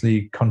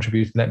generously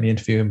contributed, let me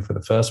interview him for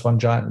the first one,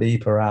 Giant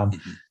Leap, around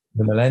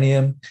the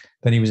millennium.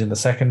 Then he was in the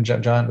second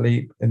Giant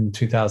Leap in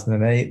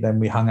 2008. Then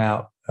we hung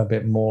out a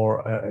bit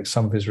more at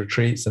some of his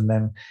retreats. And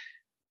then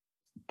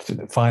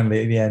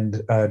finally at the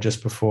end,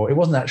 just before, it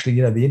wasn't actually,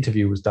 the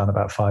interview was done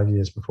about 5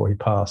 years before he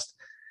passed.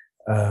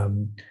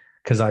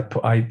 Because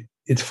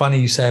it's funny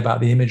you say about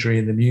the imagery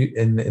in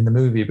the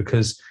movie,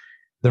 because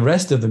the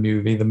rest of the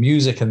movie, the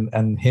music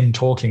and him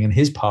talking and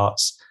his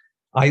parts,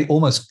 I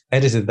almost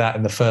edited that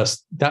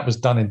that was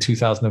done in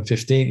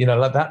 2015.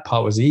 Like that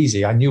part was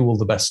easy. I knew all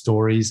the best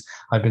stories.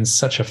 I've been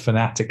such a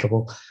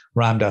fanatical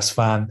Ram Dass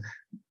fan.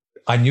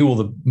 I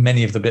knew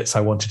many of the bits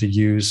I wanted to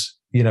use,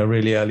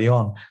 really early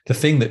on. The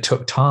thing that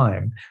took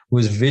time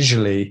was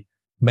visually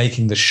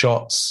making the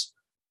shots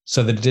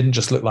so that it didn't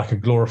just look like a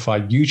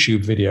glorified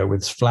YouTube video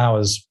with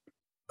flowers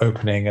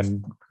opening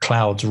and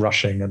clouds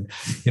rushing, and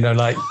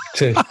like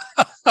to,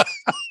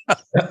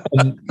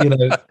 and,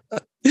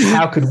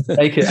 how could we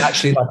make it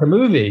actually like a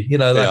movie?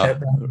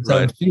 Like its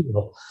own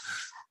feel.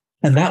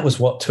 And that was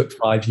what took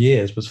 5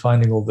 years, was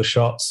finding all the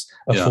shots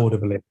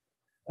affordably.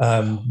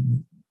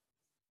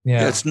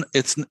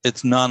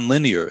 It's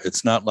non-linear.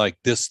 It's not like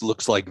this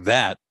looks like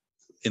that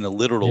in a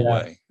literal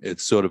way.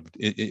 It's sort of,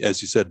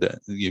 as you said, that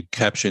you're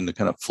capturing the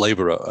kind of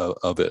flavor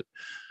of it.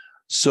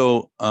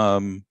 So,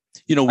 we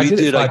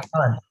did.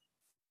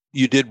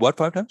 You did what,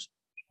 5 times?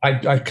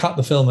 I cut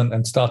the film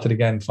and started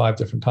again 5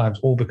 different times,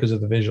 all because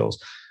of the visuals,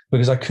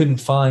 because I couldn't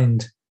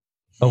find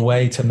a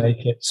way to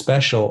make it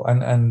special.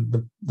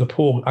 And the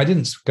poor, I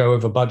didn't go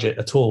over budget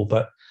at all,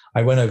 but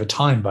I went over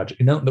time budget.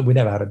 We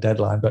never had a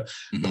deadline, but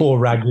poor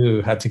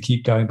Raghu had to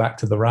keep going back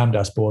to the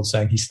Ramdas board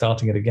saying he's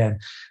starting it again.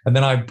 And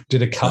then I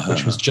did a cut,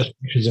 which was just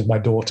pictures of my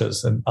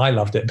daughters, and I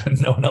loved it, but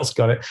no one else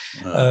got it.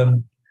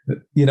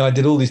 I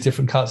did all these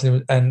different cuts,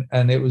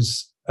 and it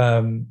was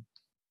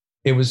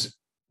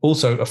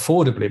also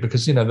affordably,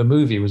 because, the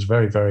movie was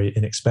very, very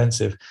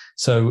inexpensive.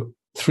 So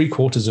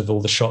 3/4 of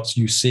all the shots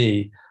you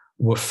see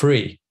were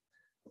free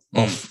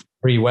off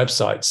free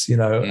websites,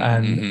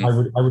 and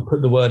I would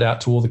put the word out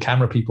to all the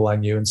camera people I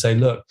knew and say,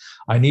 look,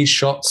 I need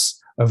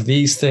shots of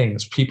these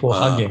things, people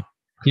hugging,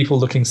 people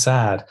looking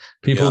sad,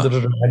 people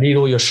I need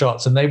all your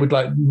shots. And they would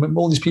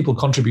all these people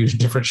contributed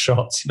different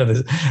shots.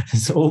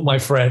 There's all my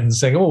friends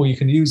saying, oh, you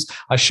can use,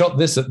 I shot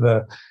this at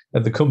the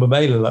Kumbh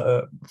Mela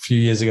a few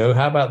years ago.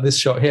 How about this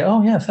shot here?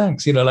 Oh yeah,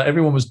 thanks.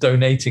 Everyone was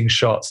donating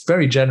shots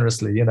very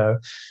generously.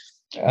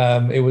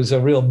 It was a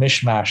real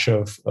mishmash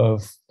of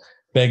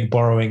beg,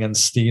 borrowing, and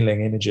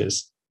stealing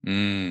images.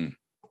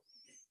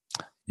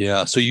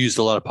 Yeah. So you used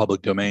a lot of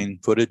public domain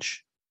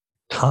footage?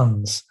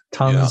 Tons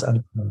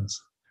and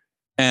tons.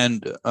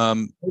 And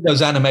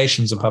those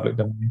animations are public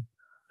domain.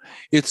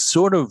 It's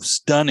sort of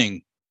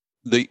stunning,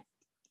 the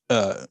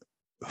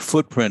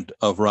footprint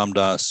of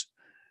Ramdas,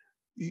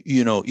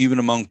 even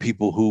among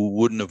people who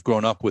wouldn't have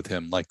grown up with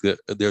him. Like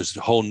there's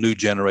whole new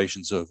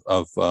generations of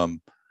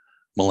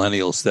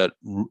millennials that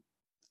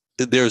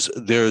there's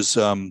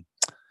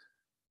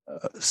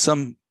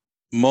some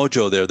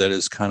mojo there that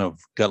has kind of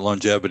got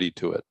longevity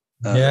to it.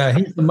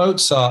 He's the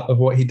Mozart of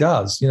what he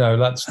does.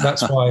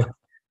 That's why,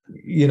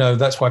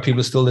 that's why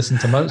people still listen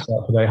to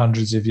Mozart today,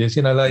 hundreds of years.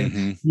 He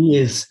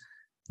is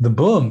the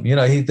boom.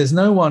 There's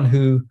no one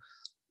who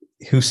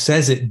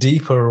says it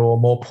deeper or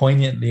more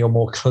poignantly or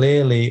more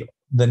clearly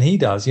than he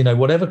does.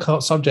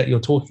 Whatever subject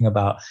you're talking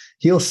about,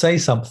 he'll say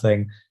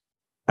something,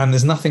 and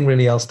there's nothing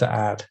really else to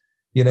add.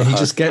 He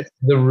just gets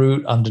the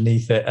root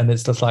underneath it, and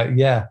it's just like,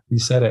 yeah, you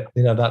said it.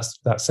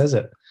 That says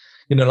it.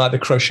 Like the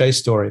crochet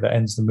story that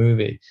ends the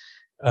movie.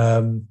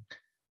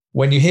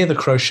 When you hear the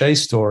crochet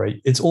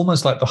story, it's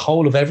almost like the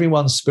whole of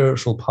everyone's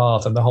spiritual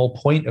path and the whole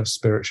point of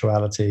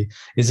spirituality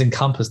is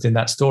encompassed in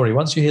that story.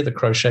 Once you hear the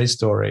crochet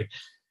story,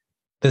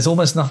 there's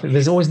almost nothing.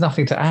 There's always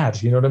nothing to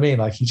add. You know what I mean?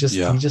 Like he just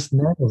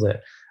nails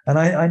it. And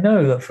I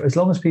know that as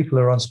long as people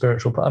are on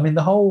spiritual,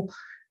 the whole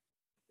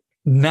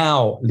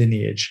now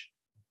lineage,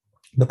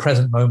 the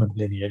present moment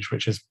lineage,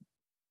 which is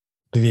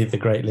the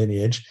great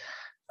lineage.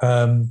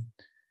 I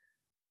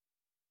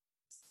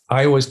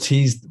always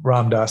teased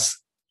Ramdas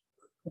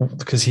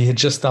because he had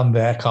just done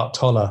the Eckhart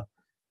Tolle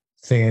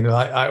thing. And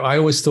I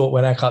always thought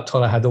when Eckhart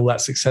Tolle had all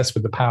that success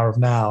with the power of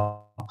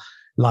now,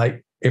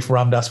 like if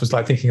Ramdas was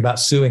like thinking about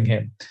suing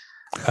him.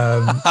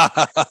 So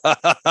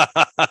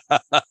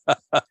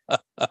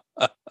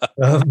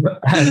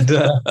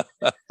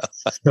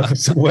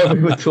when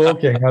we were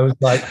talking, I was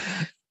like,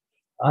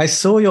 I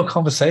saw your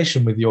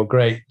conversation with your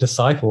great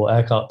disciple,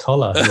 Eckhart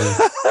Tolle,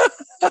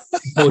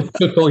 who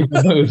took all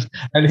your moves,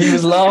 and he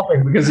was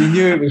laughing because he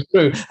knew it was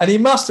true. And he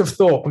must have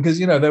thought, because,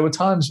 there were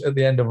times at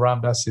the end of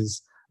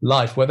Ramdas's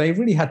life where they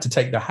really had to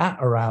take the hat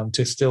around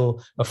to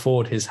still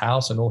afford his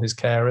house and all his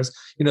carers.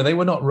 They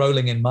were not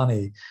rolling in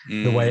money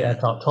the way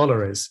Eckhart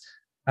Tolle is.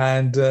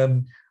 And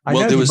I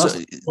know there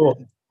was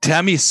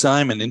Tammy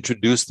Simon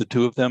introduced the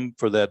two of them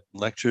for that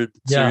lecture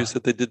series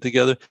that they did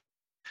together.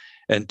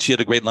 And she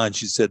had a great line.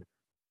 She said,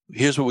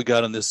 here's what we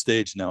got on this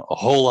stage now, a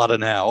whole lot of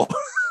now.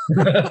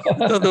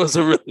 That was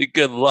a really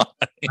good line.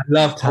 I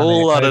love Tammy. A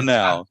whole lot of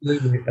now.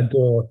 Absolutely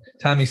adore.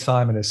 Tammy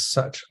Simon is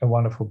such a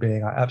wonderful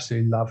being. I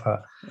absolutely love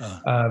her.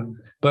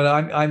 But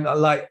I'm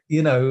like,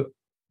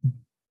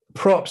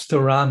 props to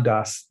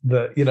Ramdas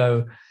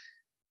that,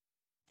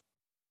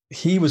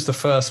 he was the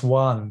first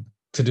one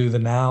to do the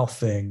now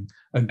thing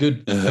a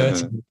good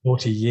 30,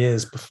 40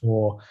 years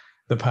before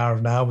The Power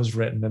of Now was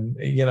written. And,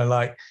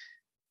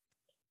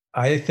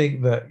 I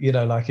think that,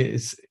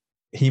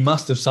 he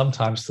must have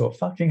sometimes thought,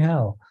 fucking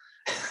hell.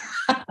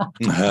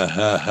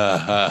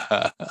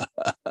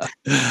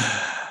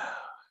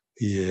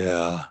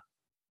 Yeah.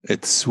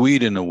 It's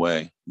sweet in a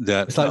way.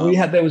 That it's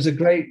like there was a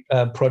great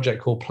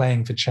project called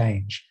Playing for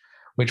Change,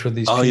 which were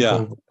these people.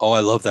 Yeah. Oh,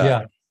 I love that.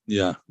 Yeah.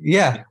 Yeah.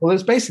 Well,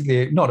 it's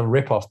basically not a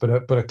rip-off, but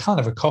a kind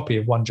of a copy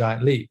of One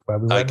Giant Leap, where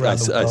we went around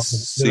the world. I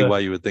see why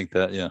you would think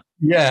that. Yeah.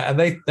 Yeah,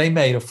 and they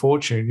made a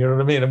fortune. You know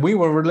what I mean? And we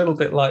were a little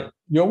bit like,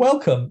 "You're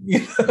welcome."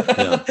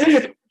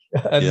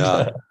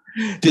 And,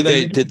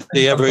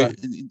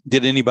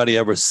 Did anybody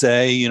ever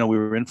say, we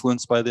were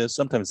influenced by this?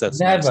 Sometimes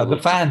that's never. The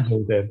fans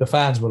all did. The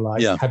fans were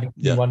like, having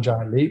One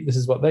Giant Leap, this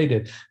is what they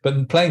did.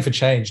 But Playing for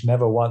Change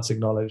never once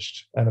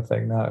acknowledged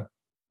anything. No.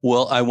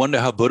 Well, I wonder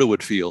how Buddha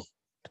would feel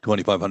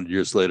 2,500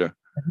 years later.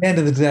 At the end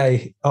of the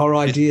day, our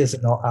ideas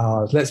are not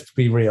ours. Let's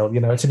be real.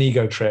 It's an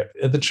ego trip.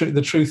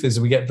 The truth is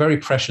we get very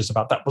precious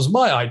about that was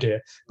my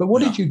idea. But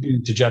what did you do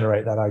to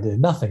generate that idea?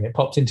 Nothing. It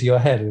popped into your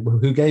head.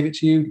 Who gave it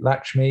to you?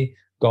 Lakshmi,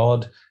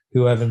 God,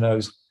 whoever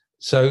knows.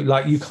 So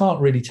you can't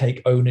really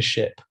take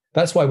ownership.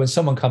 That's why when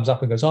someone comes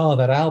up and goes, "Oh,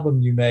 that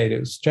album you made,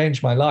 it's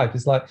changed my life."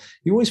 It's like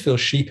you always feel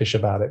sheepish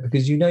about it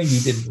because you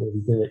didn't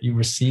really do it. You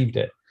received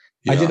it.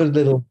 Yeah. I did a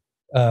little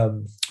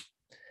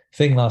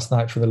thing last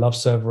night for the Love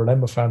Server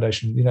Remember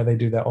Foundation. They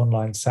do their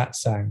online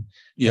satsang.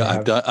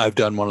 Yeah, I've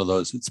done one of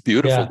those. It's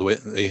beautiful the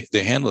way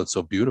they handle it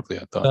so beautifully.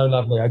 I thought so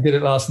lovely. I did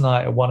it last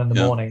night at 1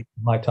 a.m.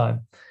 my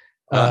time.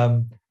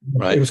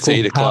 Right, it was called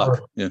 8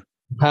 o'clock.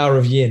 Power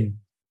of Yin.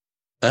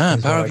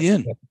 Power of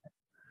Yin.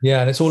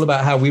 Yeah, and it's all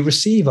about how we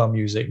receive our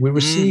music. We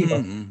receive,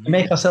 we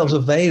make ourselves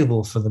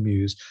available for the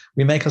muse.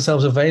 We make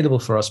ourselves available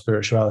for our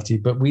spirituality,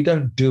 but we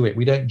don't do it.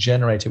 We don't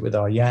generate it with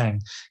our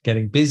yang,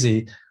 getting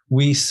busy.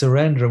 We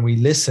surrender and we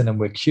listen and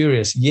we're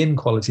curious, yin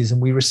qualities,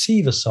 and we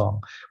receive a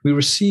song. We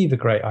receive a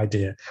great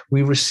idea.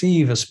 We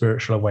receive a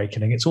spiritual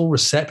awakening. It's all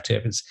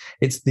receptive.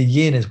 It's the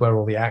yin is where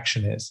all the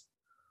action is.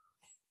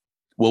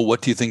 Well,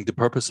 what do you think the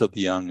purpose of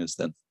the yang is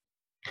then?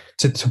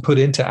 To put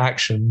into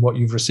action what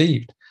you've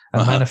received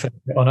and manifest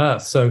it on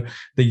earth. So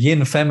the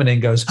yin feminine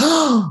goes,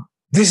 "Oh,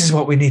 this is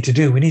what we need to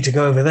do. We need to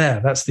go over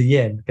there." That's the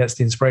yin, gets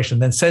the inspiration,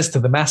 then says to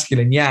the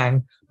masculine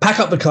yang, "Pack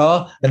up the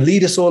car and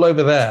lead us all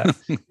over there.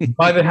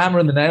 Buy the hammer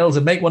and the nails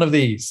and make one of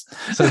these."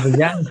 So the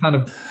yang kind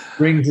of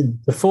brings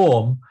into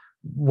form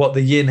what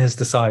the yin has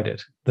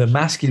decided. The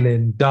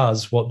masculine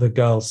does what the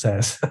girl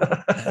says.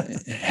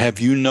 Have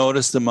you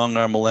noticed among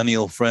our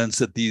millennial friends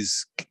that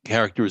these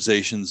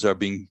characterizations are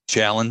being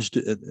challenged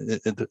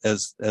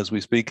as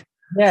we speak?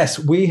 Yes,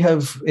 we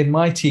have. In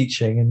my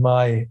teaching, in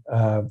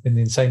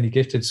the Insanely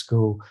Gifted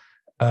School,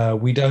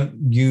 we don't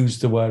use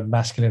the word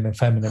masculine and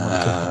feminine,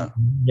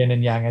 yin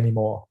and yang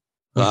anymore.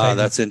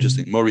 That's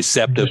interesting. More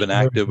receptive and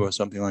active or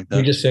something like that.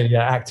 We just say,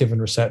 active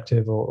and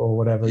receptive or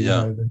whatever,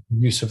 the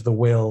use of the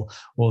will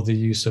or the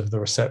use of the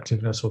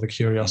receptiveness or the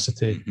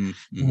curiosity.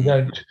 We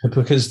don't,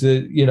 because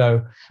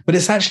but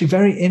it's actually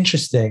very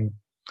interesting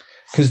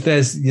because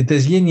there's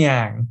yin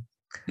yang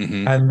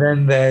and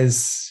then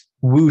there's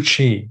wu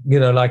qi,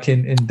 like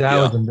in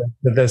Taoism,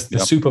 there's the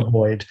super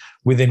void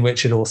within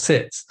which it all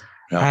sits.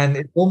 Yeah. And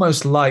it's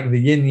almost like the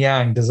yin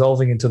yang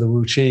dissolving into the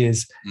wu qi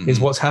is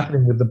what's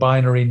happening with the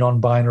binary,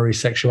 non-binary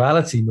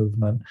sexuality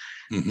movement.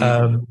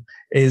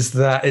 Is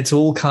that it's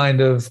all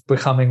kind of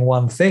becoming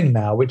one thing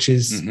now, which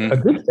is a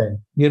good thing.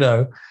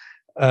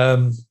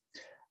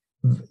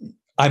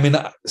 I mean,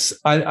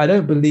 I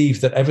don't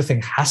believe that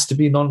everything has to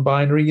be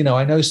non-binary.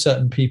 I know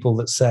certain people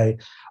that say,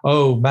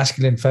 "Oh,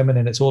 masculine,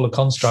 feminine, it's all a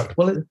construct."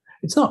 Well,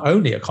 it's not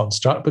only a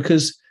construct,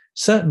 because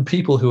certain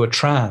people who are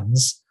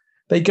trans,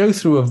 they go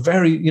through a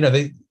very,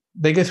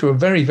 they go through a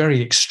very,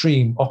 very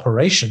extreme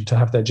operation to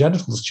have their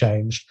genitals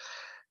changed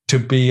to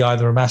be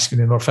either a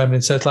masculine or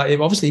feminine. So it's like, it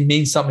obviously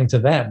means something to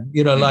them,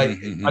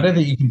 I don't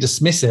think you can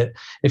dismiss it.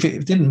 If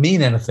it didn't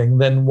mean anything,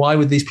 then why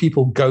would these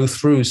people go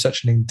through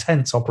such an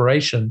intense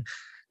operation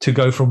to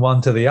go from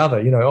one to the other?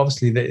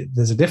 Obviously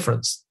there's a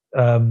difference.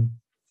 So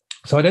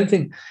I don't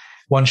think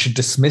one should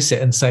dismiss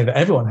it and say that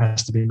everyone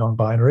has to be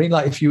non-binary.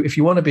 Like if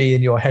you want to be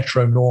in your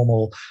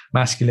heteronormal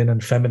masculine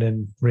and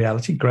feminine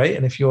reality, great.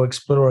 And if you're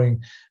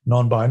exploring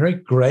non-binary,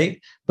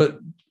 great. But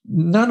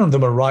none of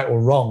them are right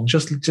or wrong.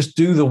 Just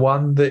do the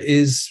one that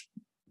is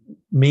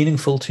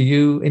meaningful to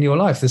you in your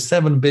life. There's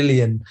 7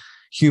 billion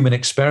human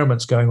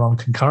experiments going on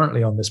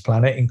concurrently on this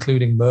planet,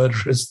 including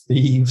murderers,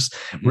 thieves,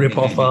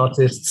 rip-off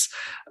artists,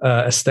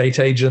 estate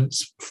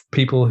agents,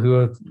 people who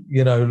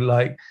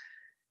are,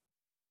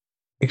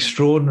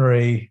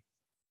 extraordinary.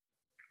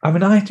 I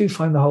mean, I do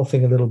find the whole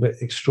thing a little bit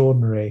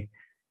extraordinary.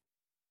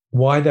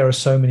 Why there are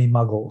so many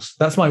muggles?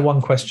 That's my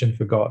one question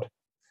for God.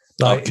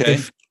 Okay,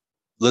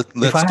 let's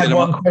get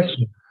one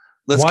question.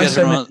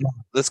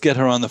 Let's get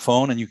her on the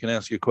phone, and you can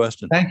ask your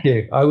question. Thank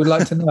you. I would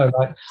like to know.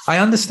 I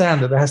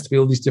understand that there has to be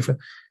all these different,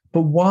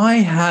 but why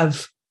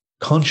have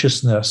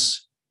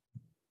consciousness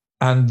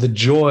and the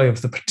joy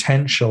of the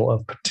potential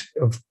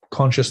of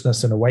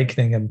consciousness and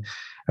awakening and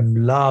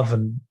love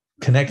and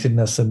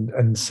connectedness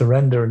and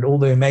surrender and all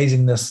the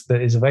amazingness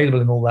that is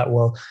available in all that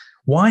world,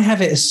 why have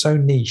it as so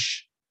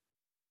niche?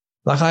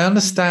 I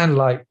understand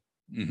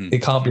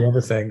it can't be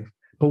everything,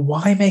 but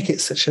why make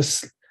it such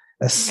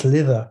a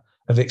slither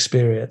of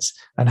experience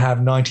and have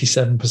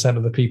 97%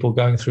 of the people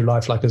going through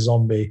life like a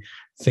zombie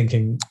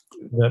thinking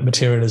that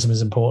materialism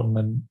is important?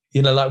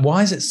 And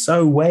why is it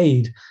so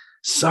weighed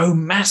so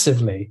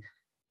massively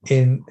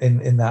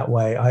in that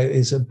way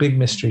is a big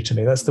mystery to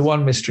me. That's the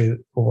one mystery.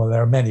 Well,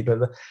 there are many, but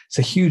it's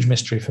a huge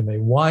mystery for me.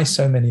 Why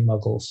so many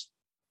Muggles?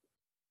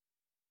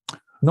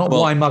 Not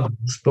why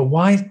Muggles, but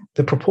why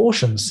the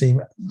proportions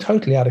seem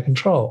totally out of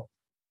control.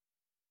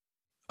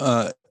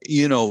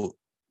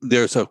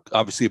 There's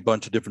obviously a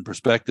bunch of different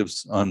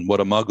perspectives on what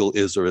a Muggle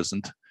is or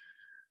isn't.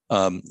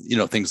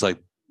 Things like,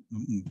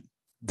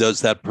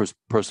 does that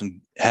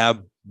person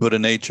have Buddha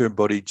nature,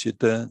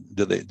 bodhicitta?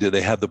 Do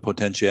they have the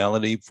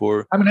potentiality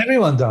for? I mean,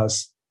 everyone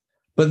does.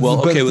 But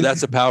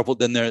that's a powerful.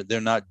 Then they're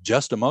not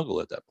just a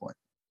Muggle at that point.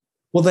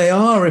 Well, they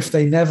are if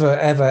they never,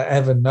 ever,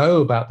 ever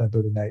know about their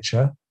Buddha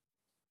nature.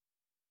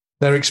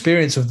 Their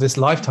experience of this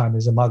lifetime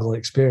is a Muggle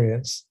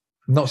experience.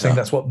 I'm not saying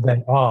that's what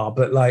they are,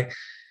 but like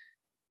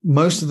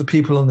most of the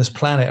people on this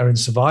planet are in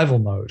survival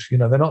mode.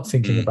 They're not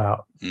thinking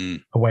about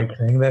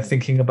awakening. They're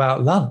thinking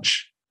about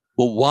lunch.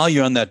 Well, while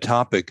you're on that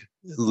topic,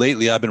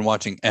 lately I've been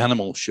watching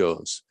animal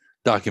shows,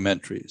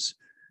 documentaries,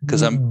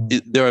 because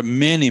there are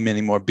many,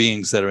 many more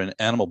beings that are in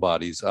animal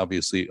bodies,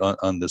 obviously,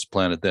 on this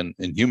planet than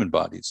in human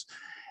bodies.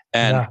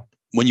 And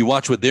when you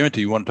watch what they're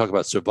into, you want to talk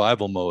about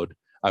survival mode.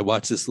 I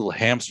watched this little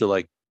hamster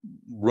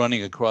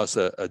running across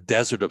a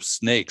desert of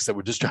snakes that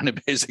were just trying to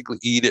basically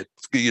eat it,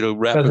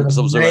 wrap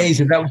themselves around.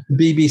 Amazing. That was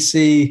the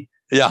BBC.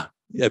 Yeah.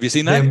 Have you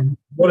seen that?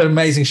 What an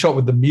amazing shot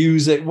with the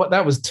music. What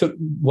that was took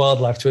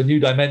wildlife to a new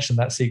dimension,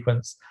 that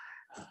sequence.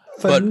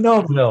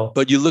 Phenomenal.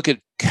 But you look at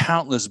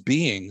countless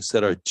beings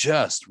that are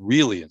just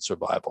really in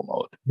survival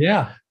mode.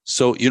 Yeah.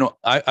 So,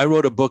 I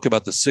wrote a book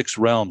about the 6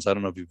 realms. I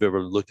don't know if you've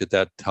ever looked at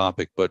that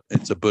topic, but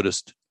it's a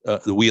Buddhist,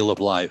 the Wheel of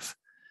Life.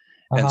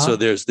 And so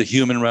there's the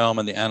human realm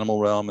and the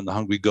animal realm and the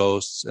hungry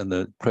ghosts and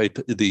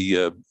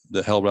the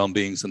hell realm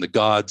beings and the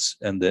gods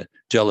and the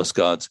jealous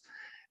gods.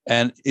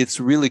 And it's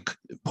really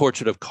a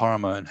portrait of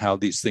karma and how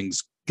these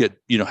things get,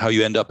 how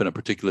you end up in a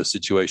particular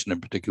situation, in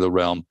a particular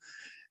realm.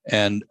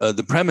 And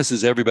the premise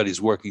is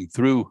everybody's working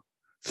through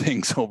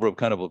things over a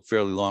kind of a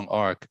fairly long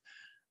arc.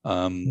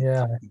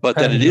 But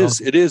that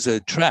it is a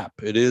trap.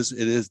 There is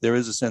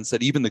a sense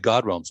that even the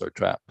God realms are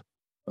trapped,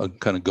 a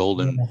kind of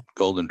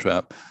golden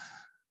trap.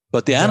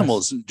 But the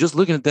animals, just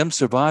looking at them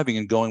surviving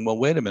and going, well,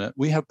 wait a minute,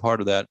 we have part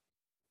of that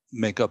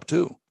makeup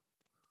too.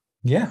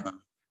 Yeah.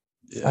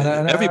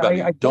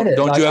 Everybody. Do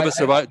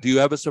you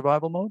have a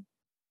survival mode?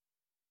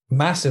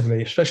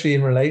 Massively, especially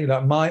in relation,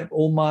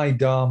 all my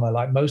dharma,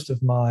 like most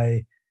of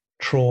my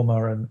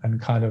trauma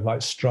and kind of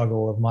like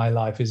struggle of my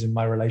life is in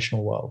my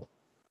relational world.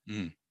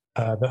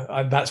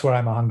 That's where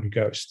I'm a hungry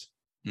ghost.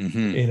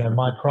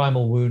 My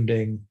primal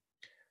wounding,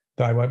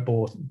 I won't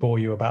bore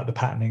you about the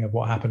patterning of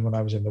what happened when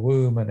I was in the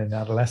womb and in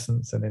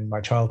adolescence and in my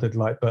childhood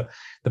life, but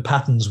the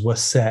patterns were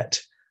set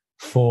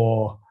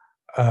for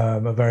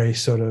a very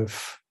sort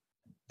of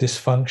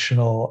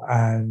dysfunctional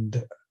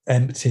and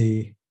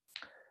empty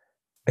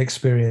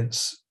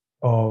experience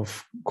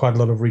of quite a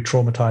lot of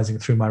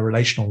re-traumatizing through my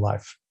relational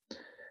life.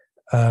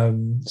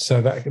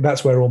 So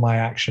that's where all my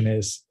action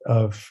is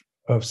of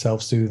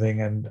self-soothing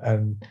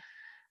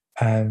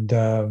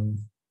and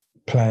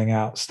playing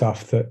out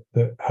stuff that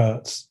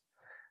hurts.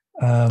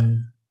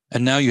 And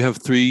now you have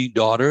 3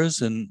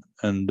 daughters, and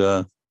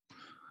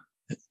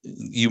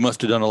you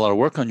must have done a lot of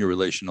work on your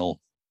relational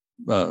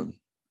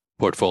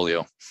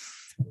portfolio.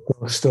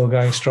 Still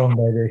going strong,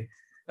 baby.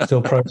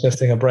 Still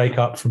processing a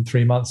breakup from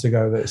 3 months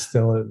ago that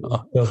still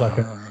feels like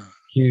a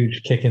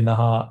huge kick in the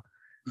heart.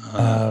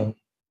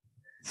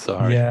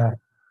 Sorry. Yeah.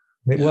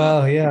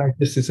 Well,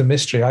 it's a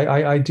mystery.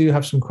 I do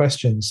have some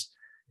questions.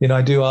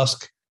 I do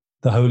ask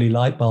the holy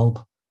light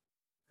bulb.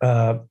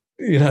 I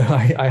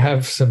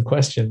have some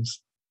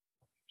questions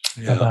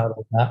about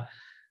all that.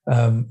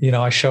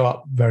 I show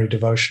up very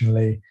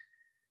devotionally,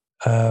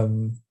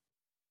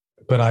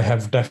 but I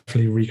have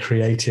definitely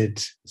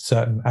recreated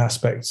certain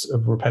aspects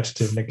of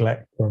repetitive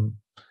neglect and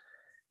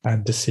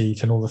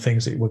deceit and all the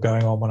things that were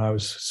going on when I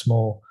was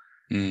small.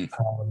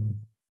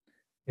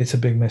 It's a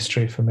big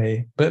mystery for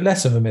me, but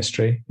less of a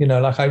mystery.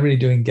 I really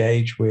do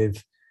engage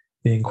with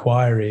the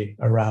inquiry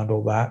around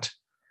all that.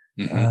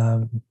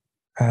 That's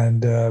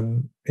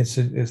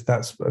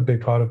a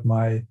big part of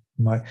my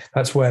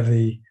that's where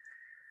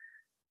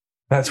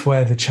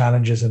the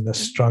challenges and the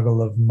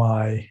struggle of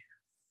my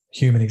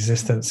human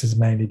existence has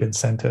mainly been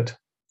centered.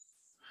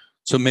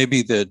 So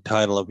maybe the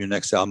title of your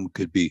next album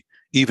could be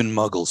Even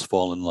Muggles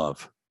Fall in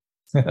Love.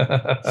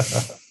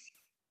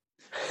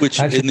 Which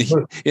in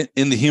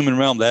the human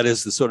realm, that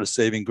is the sort of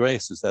saving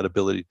grace, is that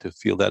ability to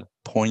feel that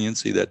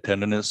poignancy, that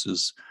tenderness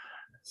is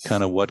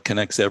kind of what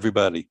connects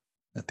everybody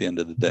at the end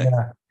of the day.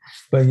 Yeah.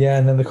 But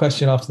and then the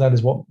question after that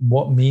is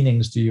what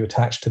meanings do you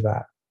attach to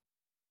that?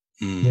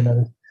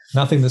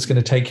 Nothing that's going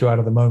to take you out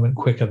of the moment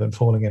quicker than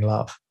falling in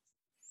love.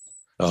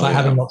 It's like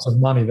having lots of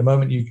money. The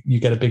moment you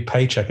get a big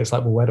paycheck, it's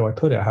like, well, where do I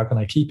put it? How can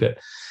I keep it?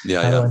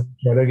 And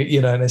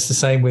it's the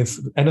same with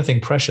anything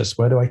precious.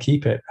 Where do I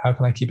keep it? How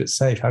can I keep it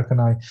safe? How can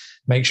I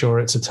make sure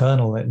it's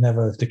eternal? It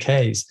never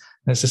decays.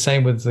 And it's the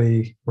same with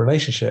the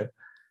relationship.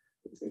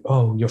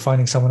 Oh, you're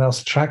finding someone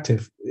else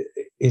attractive.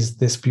 is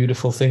this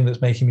beautiful thing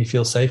that's making me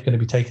feel safe going to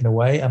be taken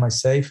away? Am I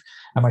safe?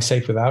 Am I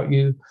safe without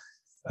you?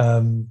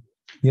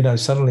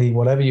 Suddenly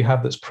whatever you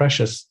have that's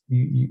precious,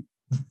 you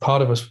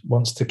part of us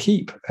wants to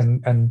keep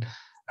and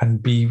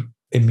be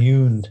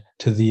immune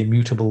to the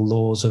immutable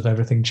laws of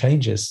everything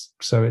changes.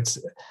 So it's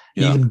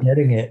even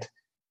getting it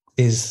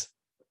is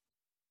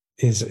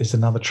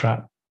another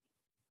trap.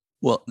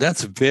 Well,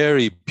 that's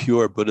very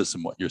pure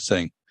Buddhism, what you're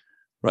saying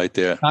right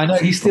there. I know,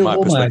 he steals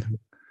all my ideas.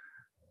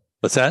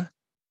 What's that?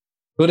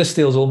 Buddha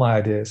steals all my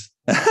ideas.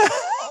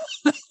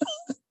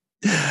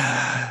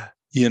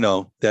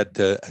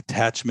 That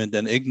attachment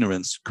and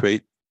ignorance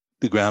create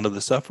the ground of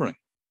the suffering.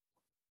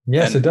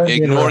 Yes, and so don't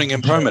ignoring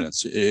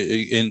impermanence.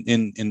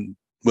 In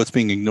what's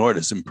being ignored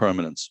is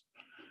impermanence,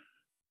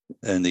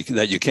 and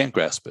that you can't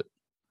grasp it.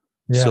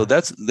 Yeah. So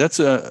that's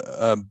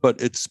but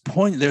it's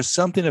point. There's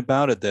something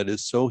about it that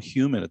is so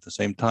human at the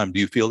same time. Do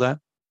you feel that?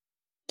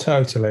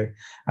 Totally.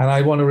 And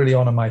I want to really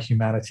honor my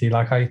humanity.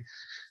 Like I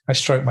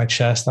stroke my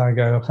chest and I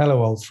go,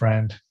 "Hello, old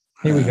friend.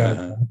 Here we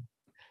go."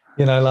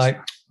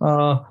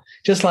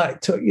 Just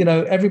like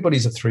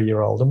everybody's a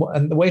 3-year-old,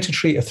 and the way to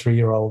treat a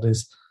 3-year-old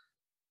is,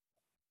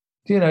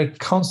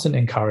 constant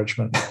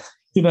encouragement.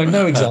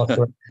 No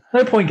exasperation.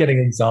 No point getting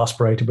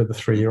exasperated with a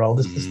 3-year-old.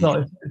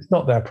 It's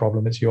not their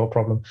problem. It's your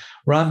problem.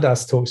 Ram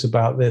Dass talks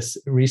about this.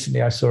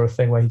 Recently, I saw a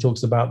thing where he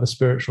talks about the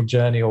spiritual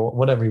journey or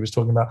whatever he was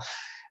talking about.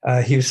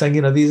 He was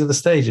saying, these are the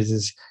stages: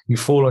 is you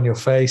fall on your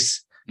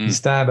face, you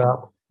stand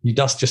up, you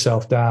dust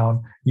yourself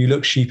down, you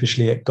look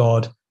sheepishly at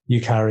God, you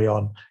carry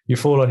on. You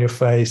fall on your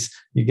face,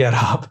 you get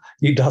up,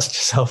 you dust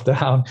yourself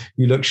down,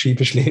 you look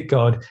sheepishly at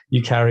God,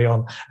 you carry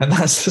on. And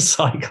that's the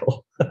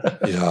cycle.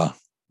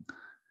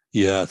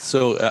 Yeah.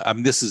 So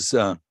this is,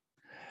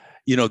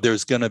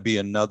 there's going to be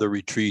another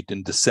retreat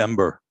in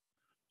December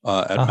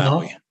at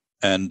Maui.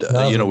 And,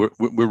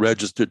 we're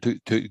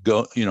registered to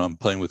go, I'm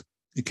playing with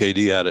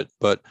KD at it,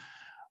 but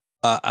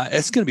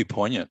it's going to be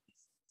poignant.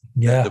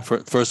 Yeah.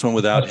 The first one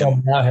without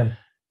him.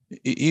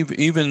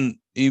 Even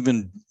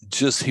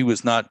just, he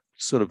was not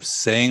sort of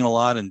saying a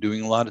lot and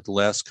doing a lot at the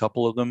last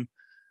couple of them.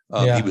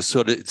 He was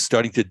sort of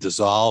starting to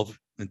dissolve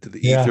into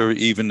the ether,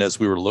 even as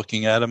we were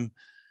looking at him.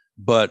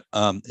 But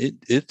I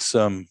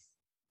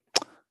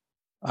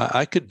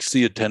could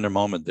see a tender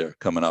moment there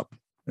coming up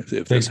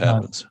if this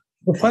happens.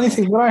 The funny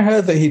thing, when I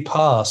heard that he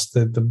passed,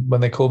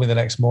 when they called me the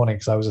next morning,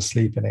 because I was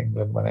asleep in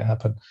England when it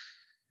happened,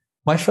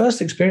 my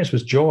first experience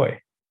was joy.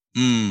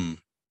 And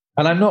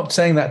I'm not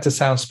saying that to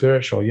sound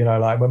spiritual,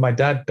 like when my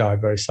dad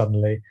died very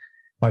suddenly,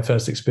 my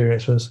first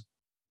experience was,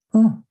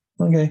 oh,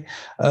 okay.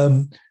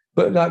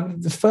 But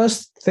like the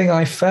first thing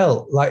I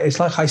felt, like it's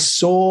like I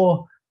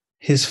saw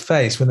his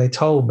face when they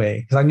told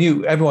me, because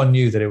everyone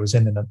knew that it was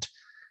imminent.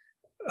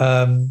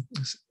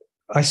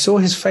 I saw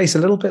his face a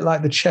little bit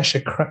like the Cheshire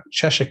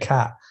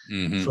Cat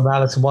from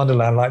Alice in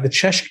Wonderland. Like the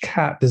Cheshire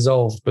Cat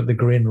dissolved, but the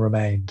grin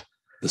remained.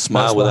 The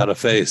smile without a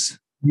face.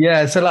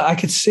 Yeah, so like I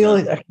could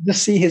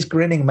just see his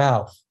grinning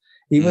mouth.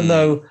 Even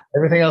though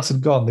everything else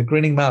had gone, the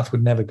grinning mouth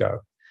would never go.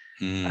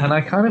 And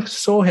I kind of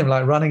saw him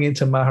like running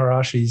into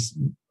Maharashi's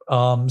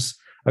arms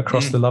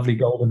across the lovely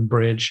Golden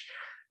Bridge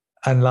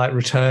and like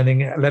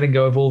returning, letting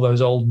go of all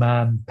those old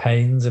man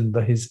pains and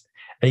his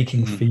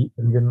aching feet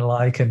that he didn't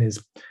like, and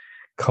his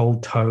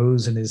cold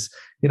toes, and his,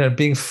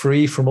 being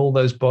free from all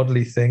those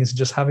bodily things, and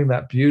just having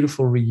that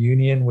beautiful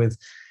reunion with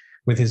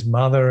his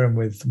mother and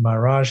with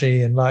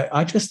Maharaji. And like,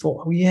 I just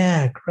thought, oh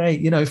yeah,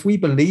 great. If we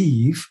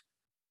believe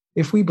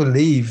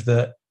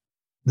that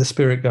the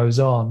spirit goes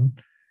on,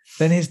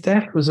 then his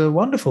death was a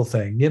wonderful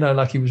thing.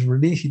 Like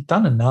he'd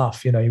done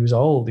enough. He was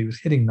old. He was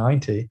hitting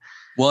 90.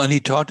 Well, and he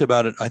talked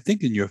about it, I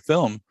think, in your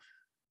film,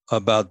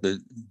 about the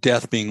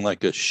death being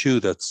like a shoe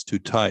that's too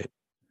tight.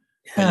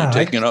 Yeah,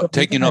 and you're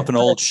taking off an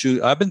old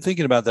shoe. I've been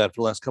thinking about that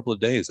for the last couple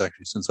of days,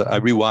 actually, since I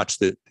rewatched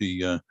the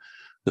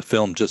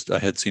film. I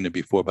had seen it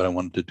before, but I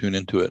wanted to tune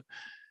into it.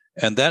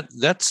 And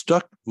that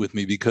stuck with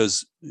me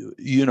because,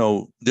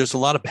 there's a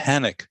lot of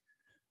panic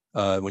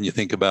when you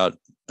think about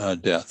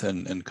death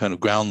and kind of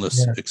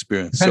groundless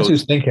experience. Depends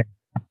who's thinking.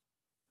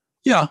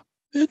 Yeah,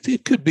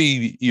 it could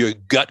be, your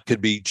gut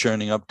could be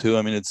churning up too.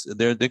 I mean,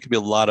 there could be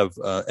a lot of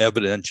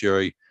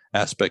evidentiary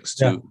aspects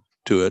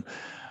to it.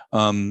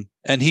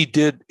 And he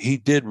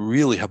did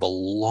really have a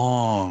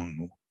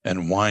long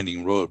and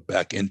winding road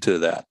back into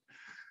that.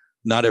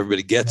 Not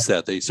everybody gets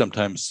that. They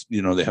sometimes,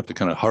 they have to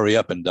kind of hurry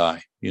up and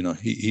die.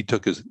 He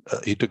took a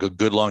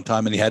good long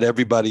time, and he had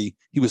everybody.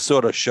 He was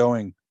sort of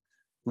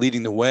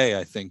leading the way,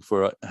 I think,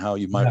 for how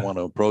you might want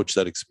to approach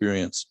that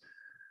experience.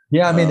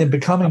 Yeah, I mean, in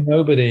Becoming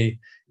Nobody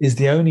is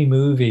the only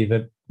movie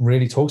that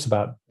really talks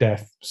about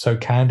death so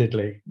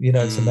candidly.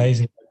 It's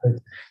amazing.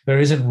 There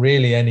isn't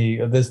really any.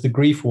 There's the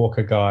Grief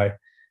Walker guy,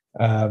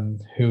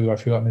 who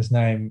I've forgotten his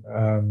name.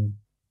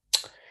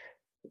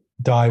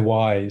 Die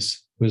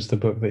Wise was the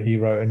book that he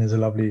wrote, and there's a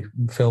lovely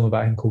film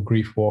about him called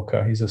Grief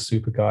Walker. He's a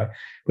super guy.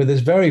 But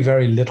there's very,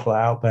 very little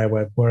out there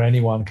where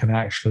anyone can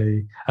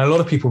actually, and a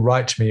lot of people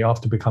write to me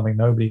after Becoming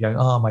Nobody going,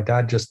 oh, my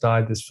dad just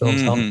died, this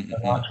film's not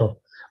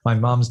natural. my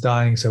mum's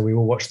dying, so we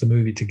all watch the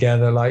movie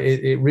together. Like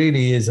it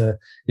really is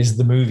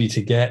the movie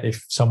to get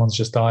if someone's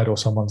just died or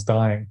someone's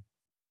dying.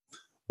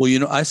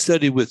 Well, I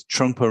studied with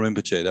Trungpa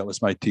Rinpoche. That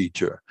was my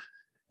teacher.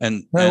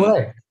 No and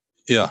way.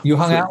 Yeah. You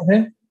hung out with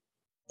him?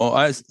 Oh,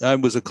 I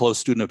was a close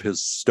student of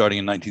his starting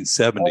in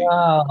 1970.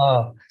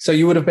 Oh, so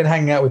you would have been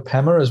hanging out with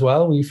Pema as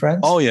well? Were you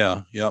friends? Oh,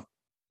 yeah. Yep.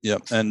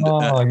 And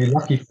you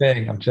lucky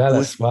thing. I'm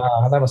jealous.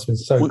 Wow, that must have been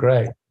so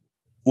great.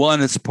 Well,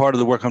 and it's part of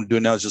the work I'm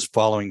doing now is just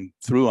following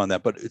through on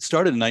that. But it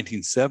started in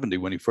 1970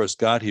 when he first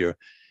got here.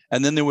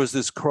 And then there was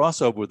this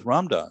crossover with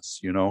Ram Dass,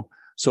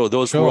 So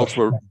those worlds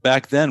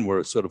back then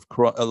were sort of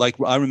like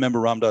I remember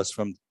Ram Dass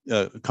from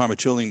Karma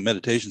Chilling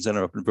Meditation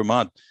Center up in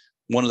Vermont.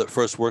 One of the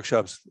first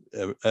workshops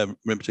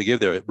Rinpoche gave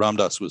there, Ram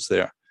Dass was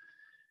there.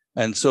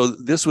 And so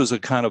this was a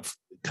kind of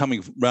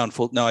coming around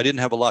full. Now, I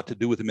didn't have a lot to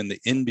do with him in the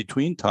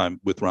in-between time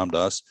with Ram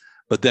Dass,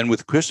 but then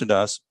with Krishna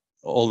Das,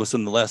 all of a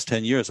sudden, the last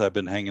 10 years, I've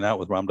been hanging out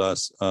with Ram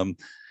Dass. And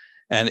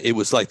it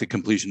was like the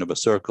completion of a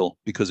circle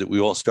because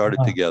we all started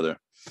together.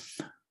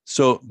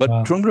 So, but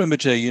Trungpa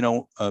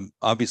Rinpoche,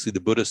 obviously the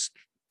Buddhists,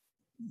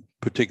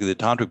 particularly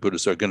the Tantric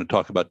Buddhists, are going to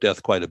talk about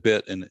death quite a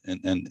bit. And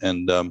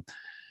Trungpa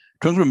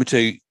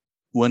Rinpoche,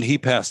 when he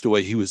passed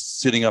away, he was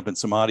sitting up in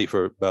samadhi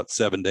for about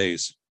 7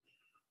 days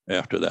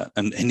after that.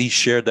 And he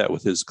shared that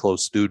with his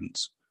close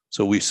students.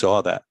 So we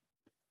saw that.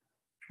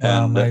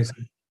 Wow,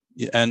 amazing.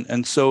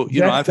 And so,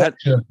 I've had...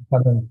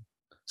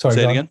 Sorry,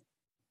 say it again?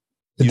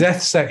 The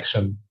death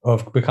section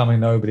of Becoming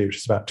Nobody, which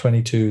is about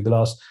 22, the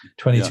last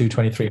 22,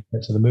 23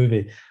 minutes of the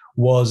movie,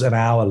 was an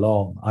hour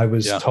long. I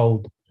was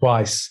told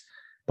twice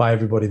by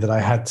everybody that I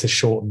had to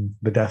shorten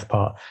the death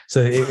part.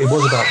 So it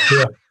was about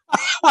 2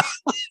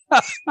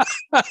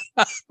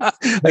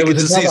 I could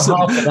just see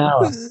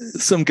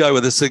some guy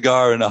with a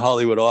cigar in a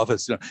Hollywood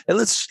office. And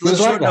let's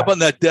shorten up on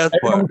that death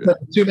part.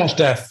 Too much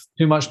death.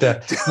 The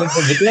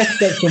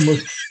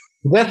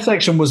death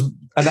section was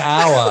an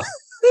hour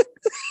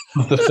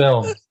of the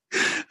film,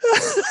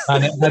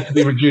 and it had to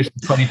be reduced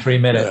to 23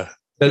 minutes. Yeah.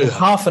 There's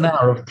half an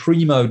hour of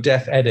primo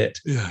death edit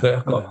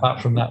that got cut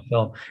from that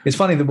film. It's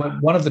funny that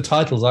one of the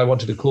titles I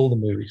wanted to call the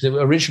movie, because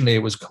originally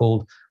it was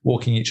called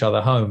Walking Each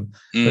Other Home,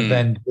 but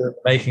then the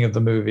making of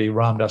the movie,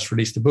 Ram Dass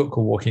released a book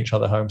called Walking Each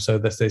Other Home, so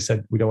they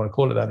said we don't want to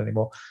call it that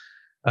anymore.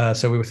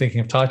 So we were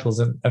thinking of titles,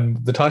 and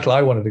the title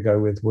I wanted to go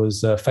with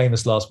was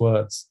Famous Last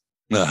Words.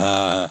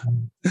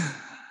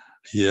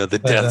 Yeah, the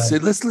death.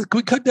 Can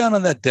we cut down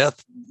on that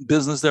death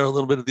business there a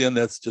little bit at the end?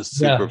 That's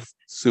just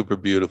super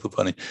beautiful,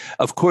 funny.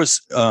 Of course,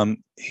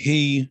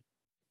 he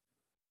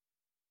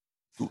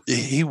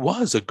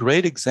was a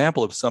great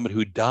example of somebody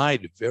who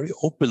died very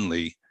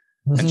openly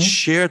and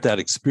shared that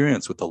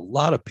experience with a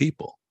lot of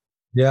people.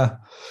 Yeah,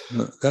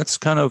 that's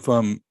kind of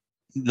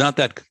not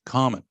that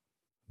common.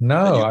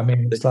 No, I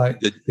mean it's like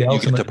the you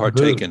ultimate get to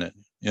partake taboo. in it.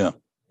 Yeah,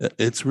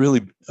 it's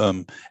really.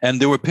 And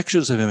there were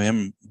pictures of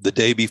him the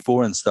day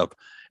before and stuff.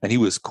 And he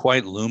was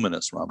quite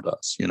luminous, Ram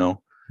Dass, He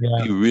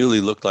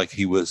really looked like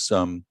he was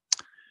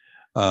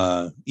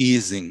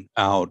easing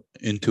out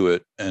into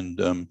it.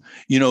 And,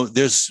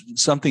 there's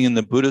something in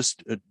the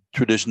Buddhist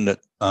tradition that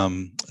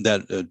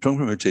Trungpa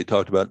Rinpoche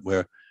talked about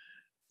where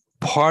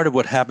part of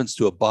what happens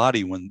to a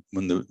body when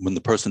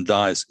the person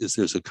dies is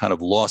there's a kind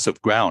of loss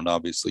of ground.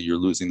 Obviously, you're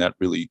losing that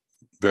really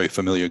very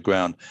familiar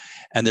ground.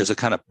 And there's a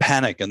kind of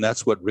panic, and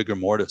that's what rigor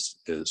mortis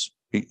is.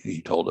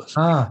 He told us.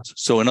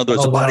 So in other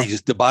words,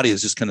 the body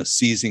is just kind of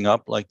seizing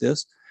up like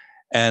this.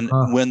 And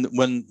when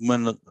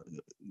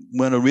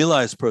a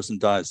realized person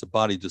dies, the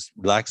body just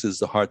relaxes.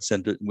 The heart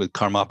center, with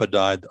Karmapa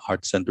died, the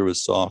heart center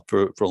was soft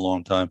for a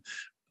long time.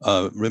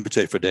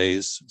 Rinpoche for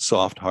days,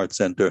 soft heart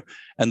center.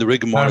 And the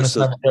rigor mortis.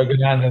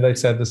 They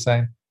said the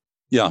same.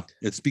 Yeah,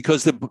 it's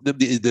because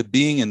the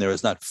being in there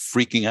is not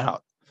freaking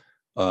out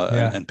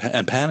and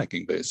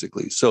panicking,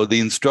 basically. So the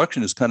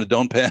instruction is kind of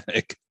don't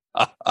panic.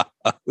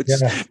 Which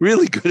is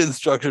really good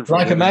instruction.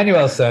 Like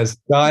Emmanuel says,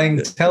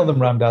 dying, tell them,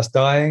 Ram Dass,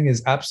 dying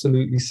is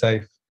absolutely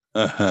safe.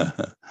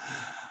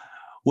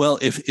 Well,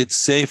 if it's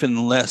safe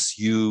unless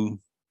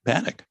you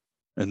panic,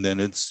 and then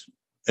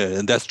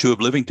and that's true of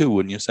living too,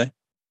 wouldn't you say?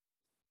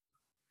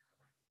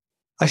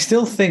 I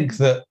still think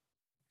that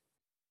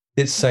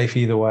it's safe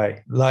either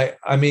way. Like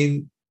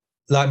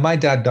my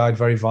dad died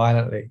very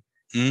violently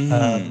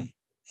and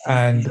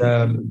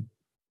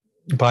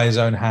by his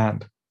own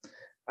hand.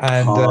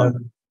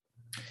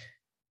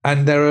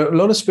 And there are a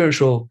lot of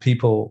spiritual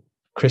people,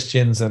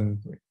 Christians and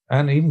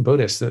even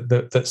Buddhists,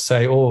 that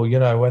say,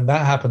 when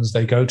that happens,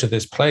 they go to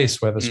this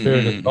place where the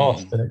spirit is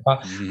lost. And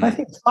I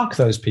think, fuck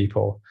those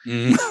people.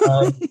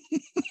 Because,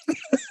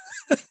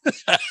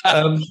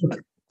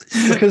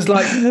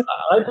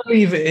 I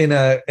believe in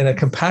a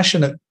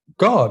compassionate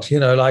God,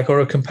 or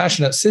a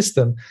compassionate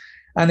system.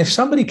 And if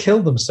somebody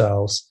killed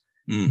themselves,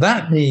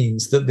 that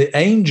means that the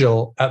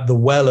angel at the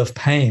well of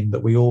pain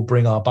that we all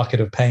bring our bucket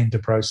of pain to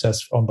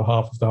process on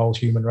behalf of the whole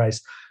human race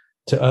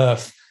to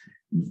earth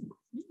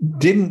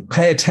didn't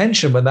pay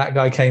attention when that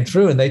guy came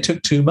through, and they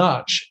took too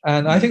much.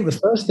 And I think the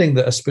first thing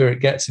that a spirit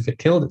gets if it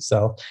killed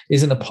itself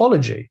is an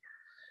apology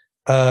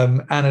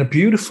and a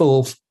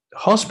beautiful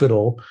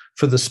hospital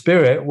for the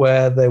spirit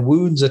where their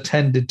wounds are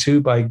tended to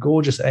by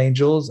gorgeous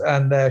angels,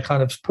 and they're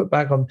kind of put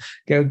back on,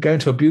 go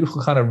to a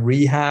beautiful kind of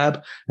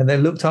rehab, and they're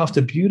looked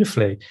after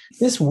beautifully.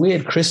 This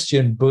weird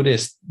Christian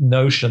Buddhist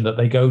notion that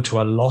they go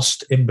to a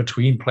lost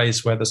in-between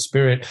place where the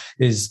spirit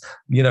is,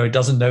 it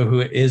doesn't know who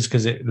it is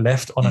because it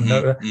left on a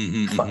note.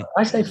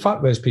 I say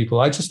fuck those people.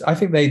 I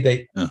think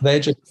they're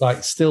just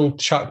like still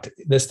chucked.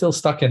 They're still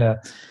stuck in a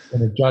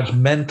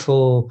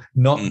judgmental,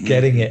 not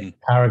getting it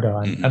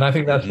paradigm. And I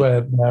think that's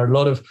where a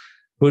lot of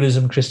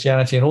Buddhism,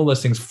 Christianity, and all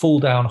those things fall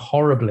down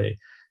horribly,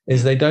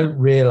 is they don't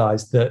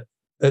realize that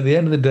at the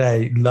end of the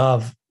day,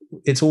 love,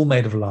 it's all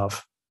made of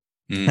love.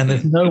 And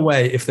there's no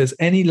way, if there's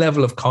any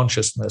level of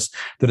consciousness,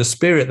 that a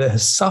spirit that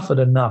has suffered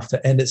enough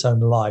to end its own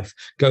life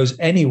goes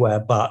anywhere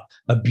but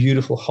a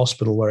beautiful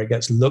hospital where it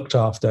gets looked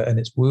after and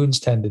its wounds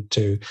tended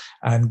to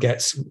and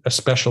gets a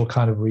special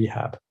kind of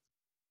rehab.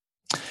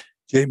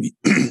 Jamie,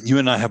 you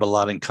and I have a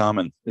lot in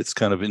common. It's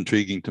kind of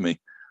intriguing to me.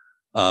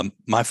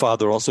 My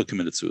father also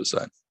committed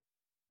suicide.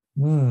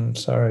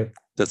 Sorry.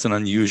 That's an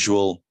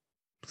unusual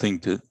thing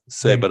to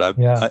say, but I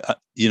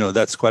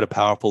that's quite a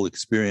powerful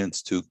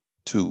experience to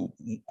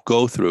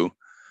go through.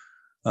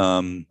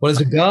 Well, as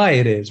a guy,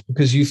 it is,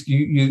 because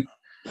we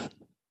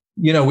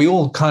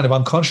all kind of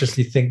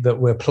unconsciously think that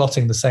we're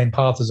plotting the same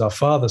path as our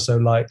father. So,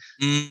 like,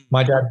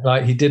 my dad,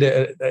 like, he did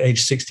it at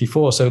age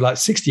 64. So, like,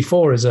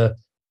 64 is a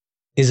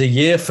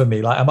year for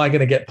me. Like, am I going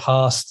to get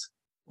past?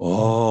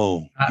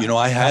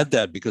 I had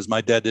that because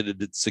my dad did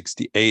it at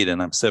 68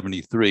 and I'm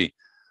 73.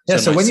 Yeah.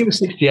 So when you were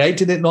 68,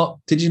 did you not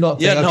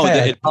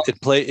think,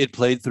 it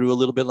played through a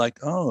little bit like,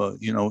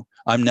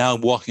 I'm now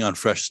walking on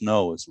fresh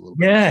snow. Is a little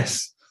bit.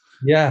 Yes.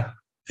 Yeah.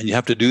 And you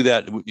have to do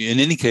that in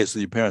any case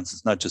with your parents.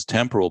 It's not just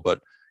temporal,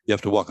 but you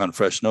have to walk on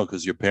fresh snow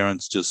because your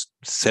parents just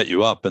set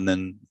you up and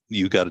then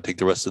you got to take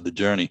the rest of the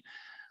journey.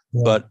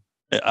 Yeah. But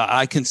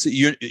I can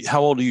see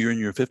how old are you? You're in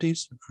your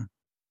 50s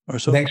or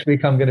so? Next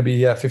week, I'm going to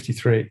be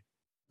 53.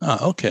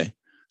 Okay.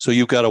 So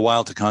you've got a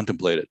while to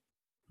contemplate it.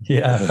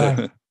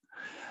 Yeah.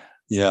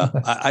 Yeah.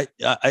 I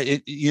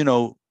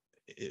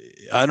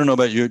don't know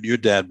about your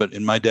dad, but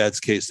in my dad's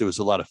case, there was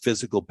a lot of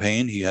physical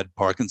pain. He had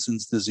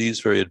Parkinson's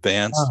disease, very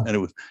advanced, and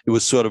it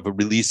was sort of a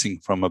releasing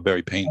from a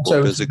very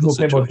painful physical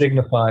situation. More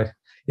dignified.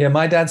 Yeah,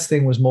 my dad's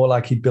thing was more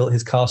like he built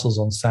his castles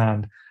on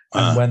sand,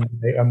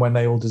 and when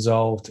they all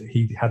dissolved,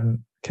 he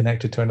hadn't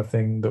connected to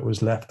anything that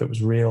was left that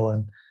was real,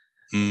 and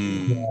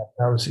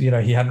that was, he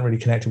hadn't really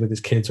connected with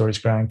his kids or his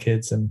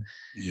grandkids, and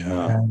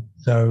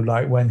so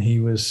like when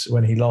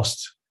he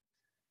lost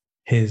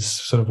his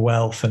sort of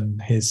wealth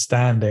and his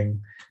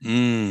standing,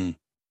 he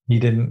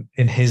didn't,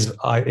 in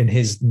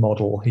his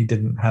model, he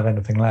didn't have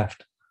anything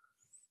left.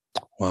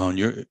 Well, and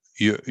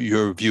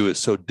your view is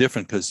so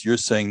different because you're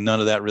saying none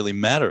of that really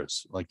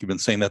matters. Like you've been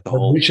saying that the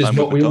whole time. Which is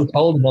what we all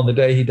told him on the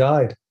day he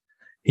died.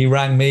 He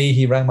rang me,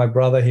 he rang my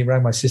brother, he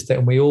rang my sister,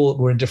 and we all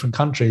were in different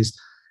countries.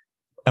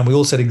 And we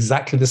all said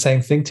exactly the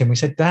same thing to him. We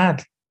said,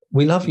 Dad,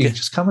 we love you.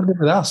 Just come and live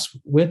with us.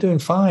 We're doing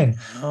fine.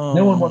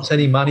 No one wants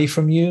any money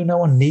from you. No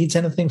one needs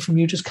anything from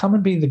you. Just come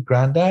and be the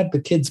granddad.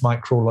 The kids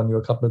might crawl on you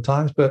a couple of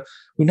times, but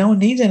no one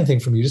needs anything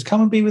from you. Just come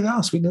and be with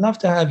us. We'd love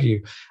to have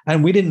you.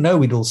 And we didn't know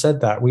we'd all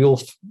said that. We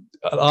all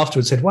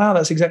afterwards said, wow,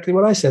 that's exactly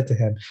what I said to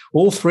him.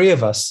 All three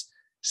of us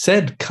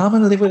said, come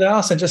and live with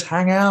us and just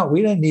hang out.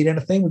 We don't need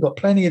anything. We've got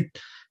plenty of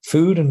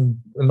food and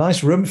a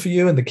nice room for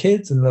you and the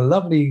kids and the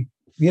lovely,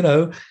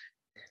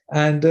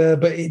 and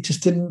but it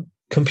just didn't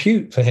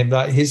compute for him.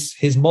 That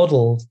his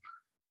model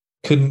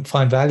couldn't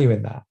find value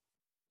in that.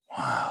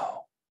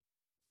 Wow,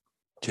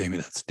 Jamie,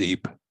 that's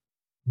deep.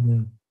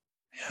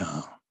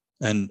 Yeah,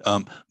 and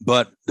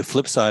but the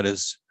flip side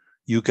is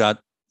you got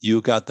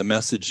the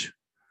message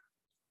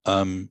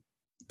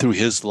through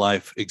his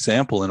life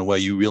example in a way.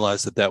 You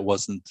realized that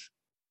wasn't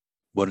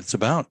what it's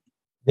about.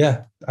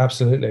 Yeah,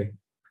 absolutely.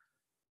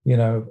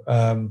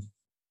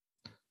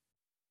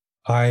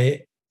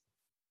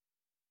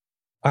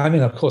 I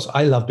mean, of course,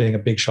 I love being a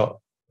big shot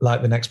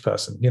like the next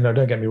person.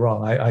 Don't get me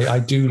wrong. I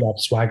do love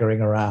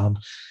swaggering around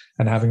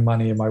and having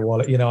money in my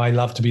wallet. I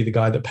love to be the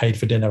guy that paid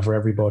for dinner for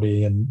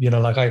everybody. And,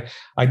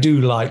 I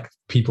do like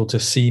people to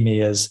see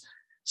me as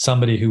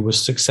somebody who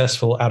was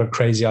successful out of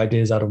crazy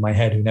ideas out of my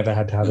head, who never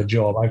had to have a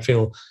job. I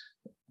feel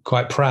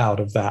quite proud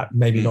of that,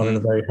 maybe not in a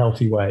very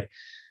healthy way.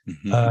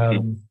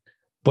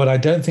 But I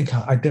don't think,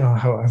 I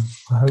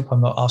hope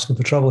I'm not asking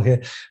for trouble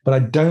here, but I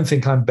don't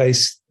think I'm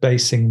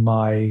basing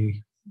my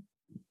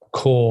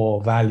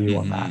core value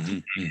on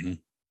that.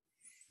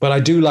 But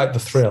I do like the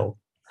thrill.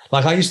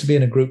 Like I used to be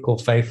in a group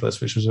called Faithless,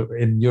 which was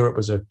in Europe,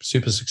 was a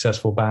super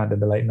successful band in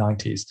the late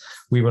 90s.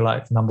 We were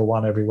like number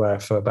one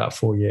everywhere for about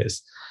 4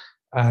 years.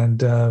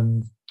 And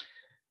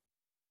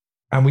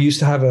we used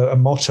to have a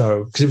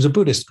motto, because it was a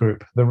Buddhist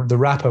group. The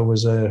rapper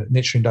was a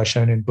Nichiren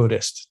Daishonin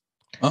Buddhist.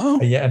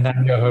 Oh. Yeah, and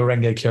Nam-myoho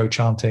Renge Kyo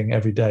chanting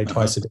every day,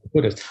 twice a day,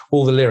 Buddhist.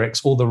 All the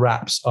lyrics, all the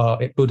raps are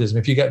Buddhism.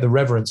 If you get the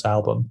Reverence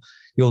album,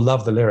 you'll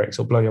love the lyrics.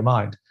 It'll blow your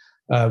mind.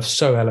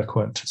 So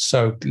eloquent,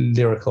 so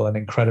lyrical and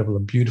incredible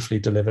and beautifully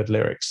delivered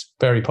lyrics,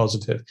 very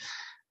positive.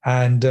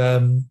 And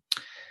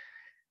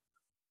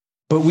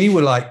but we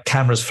were like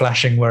cameras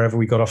flashing wherever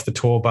we got off the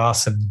tour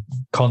bus, and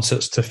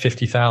concerts to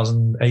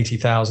 50,000,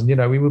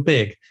 80,000. We were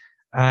big.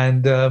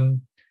 And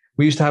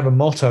we used to have a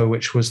motto,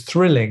 which was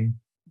thrilling,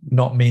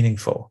 not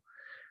meaningful.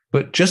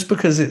 But just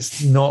because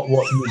it's not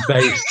what you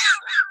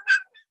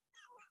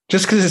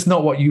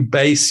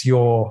base,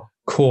 your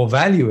core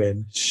value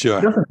in,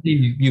 sure, doesn't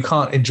mean you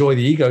can't enjoy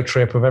the ego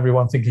trip of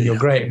everyone thinking you're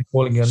great and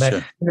calling your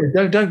name.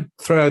 Sure. Don't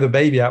throw the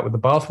baby out with the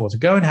bathwater.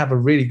 Go and have a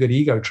really good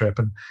ego trip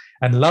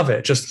and love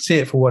it. Just see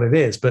it for what it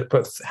is. But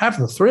have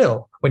the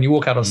thrill when you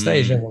walk out on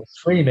stage and everyone's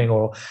screaming,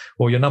 or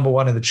you're number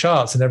one in the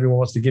charts and everyone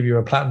wants to give you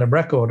a platinum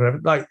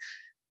record. Like,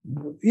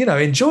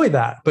 enjoy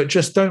that, but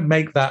just don't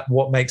make that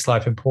what makes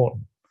life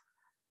important.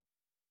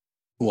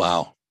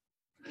 Wow.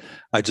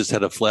 I just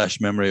had a flash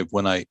memory of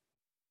when I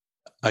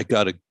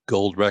got a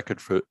gold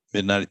record for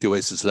Midnight at the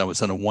Oasis, and I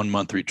was on a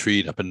 1-month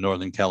retreat up in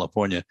Northern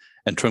California,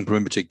 and Trungpa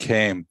Rinpoche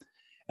came,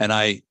 and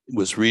I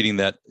was reading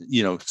that,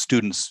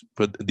 students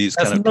for these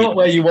kind of people. That's not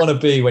where you want to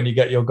be when you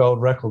get your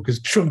gold record, because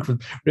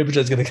Trungpa Rinpoche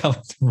is going to come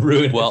and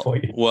ruin it for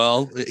you.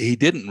 Well, he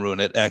didn't ruin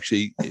it.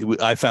 Actually,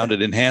 I found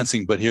it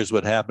enhancing, but here's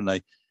what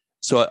happened.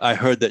 So I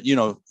heard that,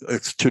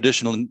 it's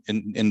traditional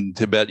in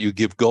Tibet, you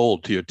give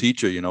gold to your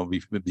teacher,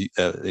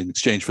 in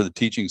exchange for the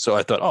teaching. So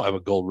I thought, I have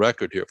a gold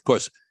record here. Of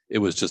course, it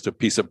was just a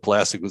piece of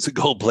plastic. It was a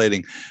gold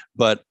plating.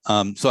 But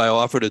so I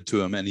offered it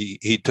to him, and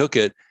he took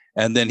it,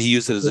 and then he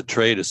used it as a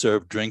tray to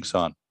serve drinks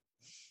on.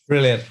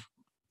 Brilliant.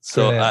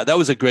 So that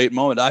was a great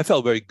moment. I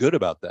felt very good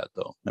about that,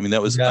 though. I mean,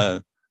 that was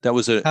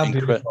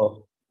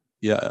incredible.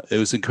 Yeah, it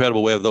was an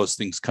incredible way of those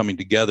things coming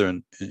together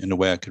in a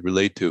way I could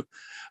relate to.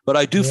 But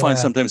I do find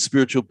sometimes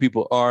spiritual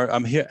people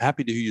I'm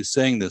happy to hear you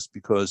saying this,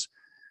 because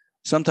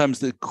sometimes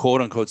the quote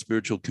unquote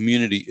spiritual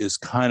community is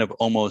kind of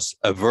almost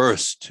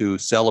averse to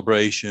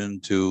celebration,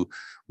 to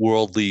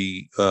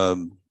worldly, they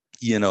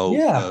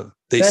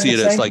see it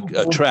as like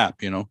a trap,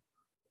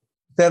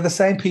 They're the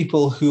same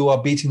people who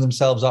are beating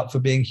themselves up for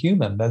being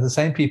human. They're the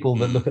same people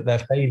that look at their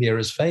failure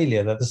as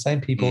failure. They're the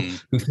same people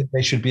who think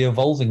they should be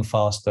evolving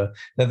faster.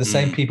 They're the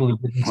same people who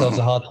give themselves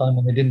a hard time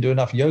when they didn't do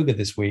enough yoga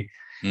this week.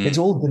 It's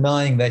all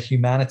denying their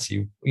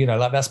humanity.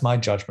 That's my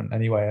judgment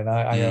anyway, and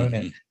I own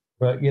it.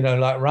 But,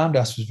 like Ram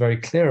Dass was very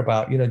clear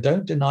about,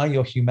 don't deny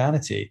your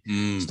humanity.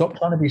 Stop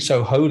trying to be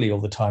so holy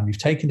all the time. You've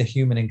taken a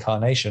human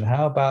incarnation.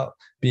 How about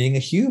being a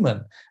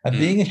human? And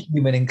being a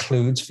human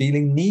includes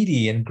feeling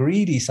needy and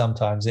greedy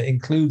sometimes. It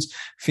includes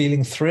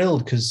feeling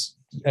thrilled because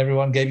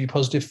everyone gave you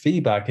positive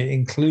feedback. It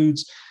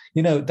includes,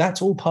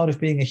 that's all part of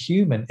being a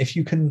human. If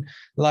you can,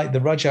 like the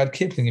Rudyard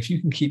Kipling, if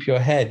you can keep your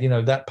head,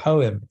 that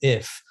poem,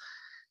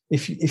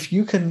 if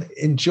you can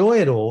enjoy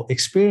it all,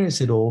 experience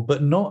it all,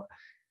 but not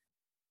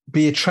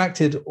be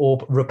attracted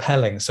or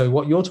repelling. So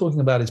what you're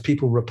talking about is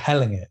people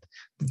repelling it.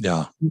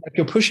 Yeah. If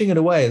you're pushing it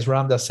away, as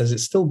Ram Dass says,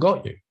 it's still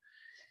got you.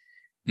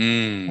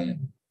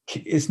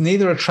 It's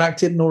neither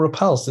attracted nor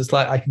repulsed. It's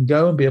like, I can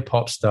go and be a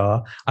pop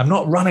star. I'm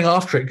not running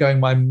after it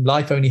going, my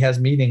life only has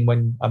meaning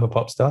when I'm a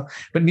pop star,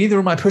 but neither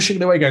am I pushing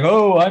it away going,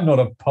 I'm not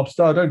a pop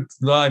star.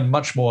 I'm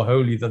much more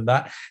holy than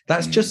that.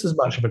 That's just as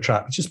much of a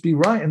trap. Just be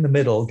right in the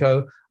middle.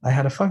 Go, I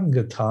had a fucking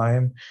good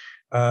time.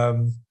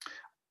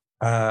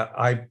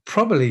 I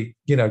probably,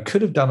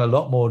 could have done a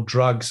lot more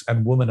drugs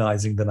and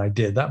womanizing than I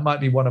did. That might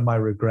be one of my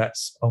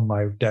regrets on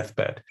my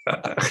deathbed.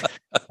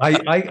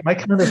 I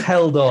kind of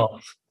held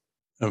off.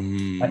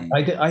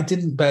 I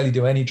didn't barely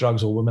do any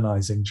drugs or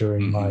womanizing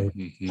during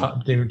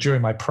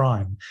my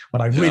prime,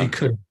 when I really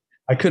could.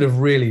 I could have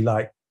really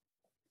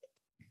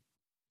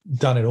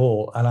done it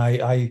all, and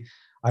I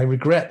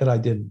regret that I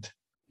didn't.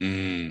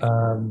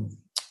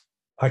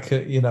 I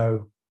could,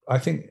 I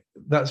think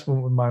that's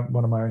one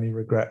of my only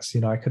regrets.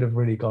 I could have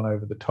really gone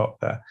over the top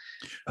there.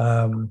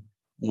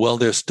 Well,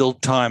 there's still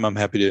time, I'm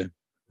happy to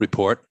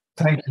report.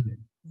 Thank you.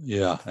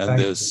 Yeah, and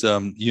there's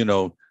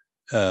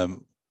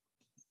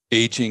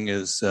aging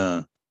is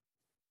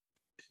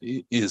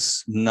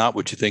not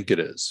what you think it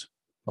is.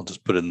 I'll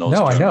just put it in those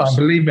terms. I know.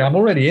 Believe me, I'm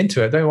already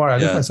into it. Don't worry. I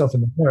look myself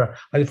in the mirror.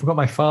 I forgot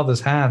my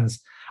father's hands.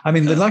 I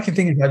mean, the lucky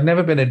thing is I've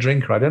never been a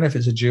drinker. I don't know if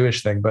it's a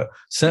Jewish thing, but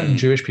certain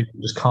Jewish people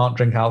just can't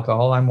drink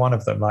alcohol. I'm one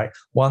of them. Like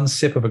one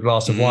sip of a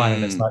glass of wine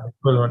and it's like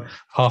equivalent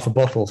half a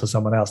bottle for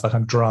someone else. Like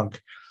I'm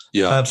drunk.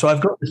 Yeah. So I've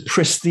got this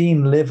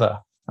pristine liver.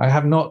 I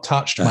have not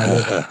touched my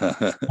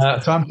liver.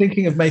 So I'm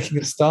thinking of making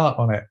a start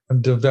on it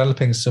and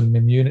developing some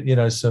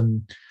immunity,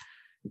 some,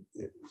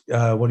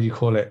 what do you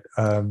call it?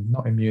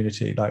 Not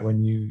immunity, like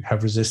when you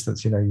have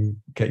resistance, you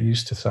get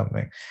used to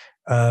something.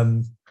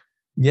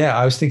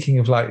 I was thinking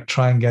of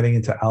trying getting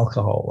into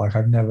alcohol. Like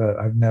I've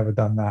never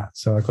done that.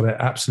 So I've got an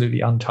absolutely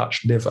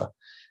untouched liver.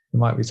 It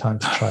might be time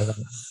to try that.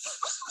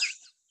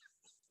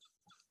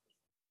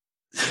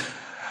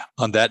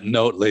 On that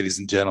note, ladies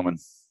and gentlemen,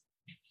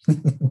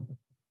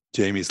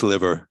 Jamie's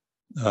liver.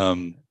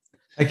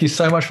 Thank you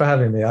so much for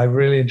having me. I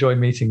really enjoyed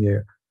meeting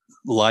you.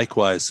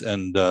 Likewise.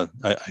 And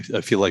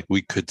I feel like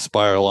we could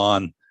spiral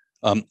on.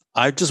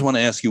 I just want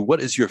to ask you,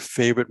 what is your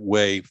favorite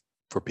way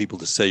for people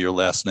to say your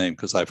last name?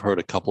 Because I've heard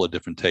a couple of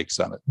different takes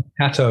on it.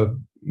 Catto.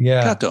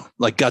 Yeah. Catto.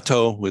 Like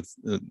Catto with,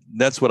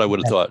 that's what I would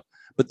have thought.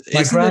 But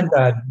my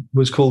granddad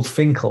was called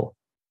Finkel.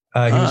 He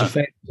was a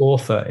famous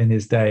author in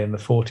his day in the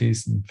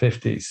 40s and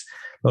 50s.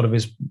 A lot of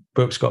his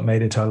books got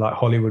made into like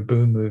Hollywood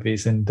boom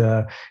movies. And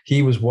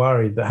he was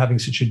worried that having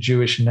such a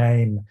Jewish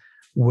name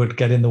would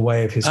get in the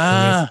way of his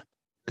career.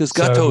 Because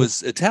Catto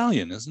is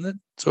Italian, isn't it?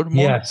 Sort of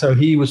more? Yeah, so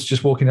he was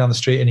just walking down the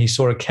street and he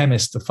saw a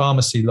chemist, a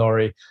pharmacy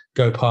lorry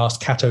go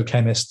past, Catto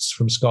chemists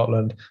from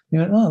Scotland. He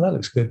went, oh, that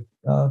looks good.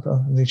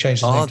 And he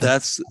changed his name.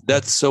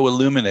 That's so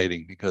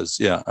illuminating because,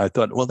 I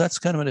thought, well, that's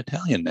kind of an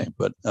Italian name.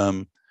 But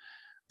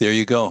there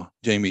you go,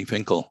 Jamie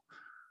Finkel.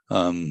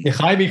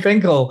 Jaime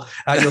Finkel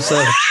at your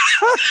service.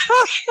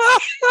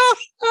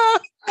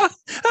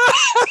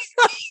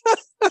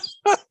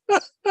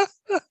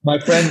 My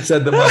friend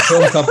said that my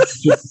film company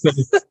should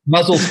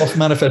muzzles off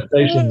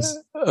manifestations.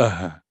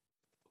 Well,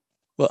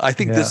 I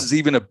think this is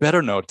even a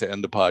better note to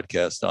end the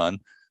podcast on.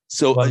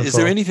 So is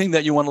there anything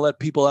that you want to let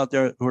people out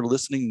there who are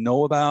listening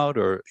know about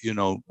or,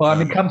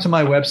 Well, come to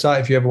my website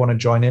if you ever want to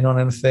join in on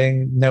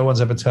anything. No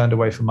one's ever turned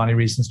away for money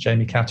reasons,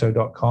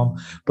 jamiecatto.com.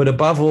 But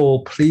above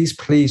all, please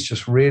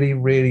just really,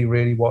 really,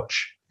 really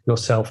watch your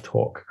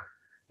self-talk.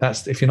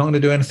 That's if you're not going to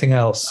do anything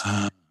else,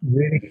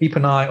 really keep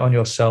an eye on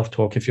your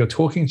self-talk. If you're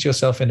talking to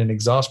yourself in an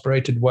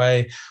exasperated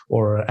way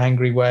or an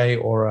angry way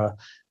or a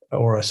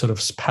sort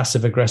of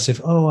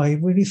passive-aggressive, I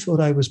really thought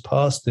I was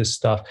past this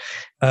stuff,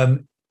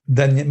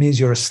 then it means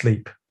you're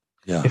asleep.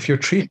 Yeah. If you're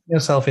treating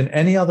yourself in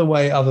any other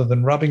way other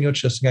than rubbing your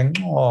chest and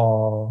going,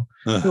 oh,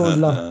 you're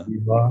lovely.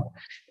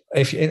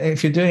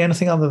 If you're doing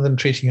anything other than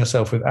treating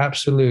yourself with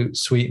absolute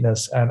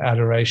sweetness and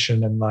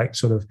adoration and like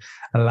sort of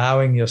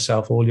allowing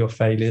yourself all your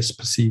failures,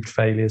 perceived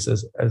failures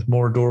as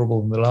more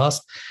adorable than the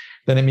last,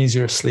 then it means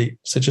you're asleep.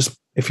 So just,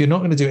 if you're not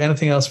going to do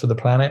anything else for the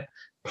planet,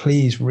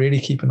 please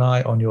really keep an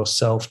eye on your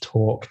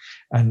self-talk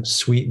and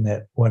sweeten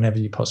it whenever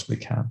you possibly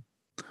can.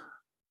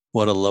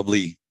 What a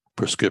lovely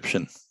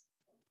prescription.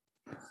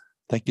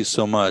 Thank you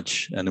so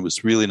much. And it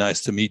was really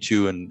nice to meet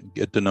you and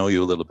get to know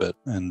you a little bit.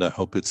 And I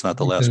hope it's not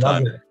the last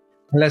time.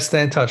 Let's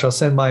stay in touch. I'll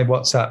send my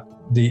WhatsApp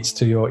deets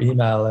to your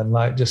email and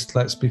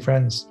let's be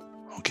friends.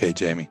 Okay,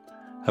 Jamie.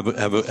 Have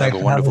a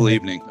wonderful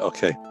evening.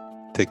 Okay.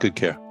 Take good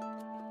care.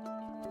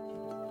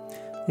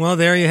 Well,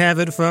 there you have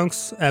it,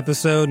 folks.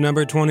 Episode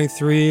number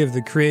 23 of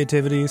the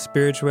Creativity,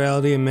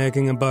 Spirituality, and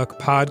Making a Buck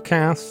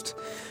podcast.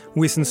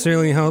 We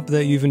sincerely hope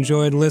that you've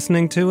enjoyed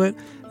listening to it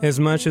as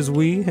much as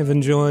we have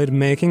enjoyed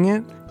making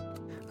it.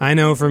 I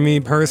know for me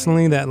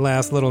personally, that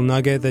last little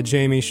nugget that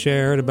Jamie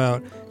shared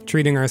about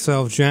treating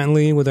ourselves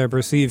gently with our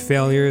perceived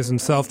failures and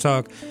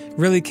self-talk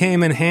really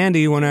came in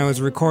handy when I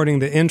was recording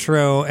the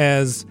intro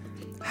as,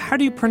 how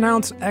do you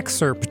pronounce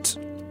excerpt?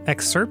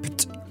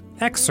 Excerpt?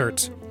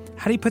 Excerpt.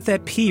 How do you put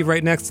that P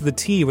right next to the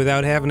T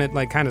without having it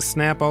kind of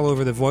snap all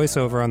over the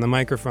voiceover on the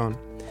microphone?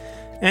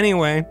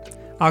 Anyway,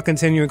 I'll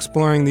continue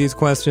exploring these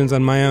questions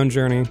on my own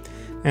journey,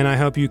 and I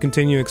hope you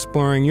continue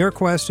exploring your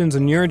questions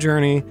and your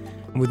journey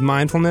with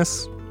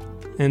mindfulness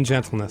and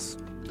gentleness.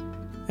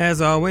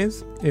 As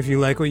always, if you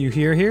like what you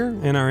hear here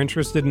and are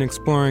interested in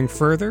exploring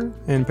further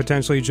and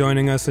potentially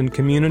joining us in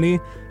community,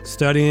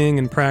 studying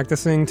and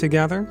practicing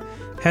together,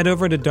 head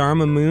over to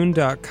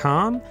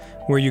dharmamoon.com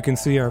where you can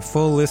see our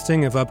full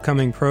listing of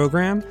upcoming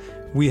program.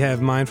 We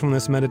have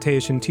mindfulness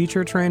meditation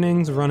teacher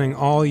trainings running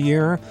all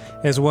year,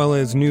 as well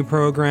as new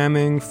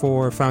programming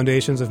for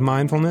Foundations of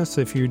Mindfulness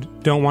if you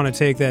don't want to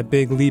take that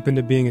big leap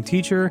into being a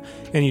teacher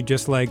and you'd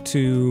just like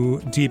to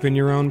deepen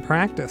your own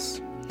practice.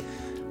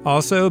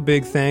 Also,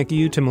 big thank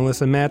you to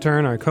Melissa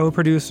Mattern, our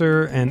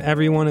co-producer, and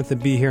everyone at the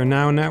Be Here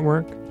Now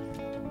Network.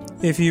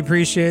 If you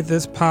appreciate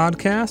this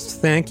podcast,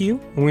 thank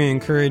you. We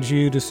encourage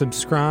you to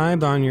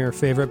subscribe on your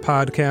favorite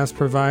podcast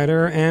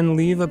provider and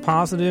leave a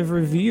positive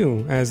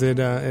review, as it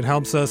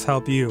helps us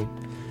help you.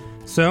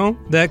 So,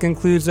 that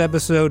concludes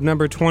episode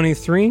number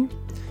 23.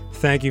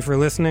 Thank you for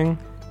listening.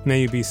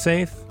 May you be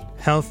safe,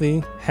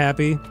 healthy,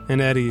 happy,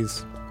 and at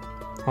ease.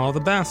 All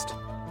the best.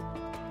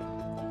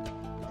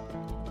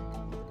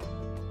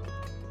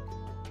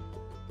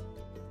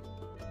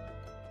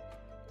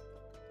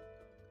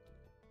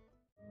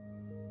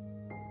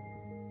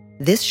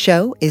 This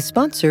show is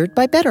sponsored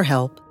by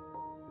BetterHelp.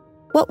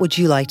 What would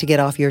you like to get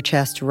off your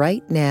chest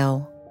right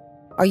now?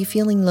 Are you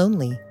feeling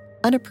lonely,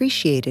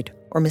 unappreciated,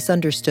 or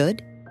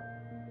misunderstood?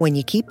 When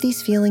you keep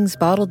these feelings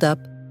bottled up,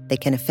 they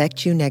can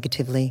affect you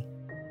negatively.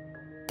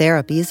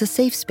 Therapy is a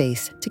safe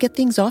space to get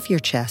things off your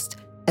chest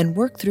and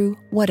work through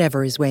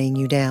whatever is weighing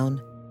you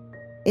down.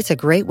 It's a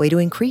great way to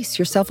increase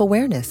your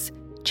self-awareness,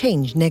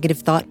 change negative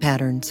thought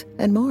patterns,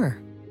 and more.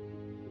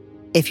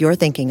 If you're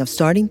thinking of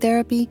starting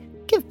therapy,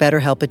 give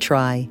BetterHelp a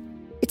try.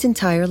 It's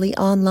entirely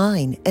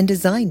online and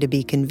designed to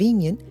be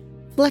convenient,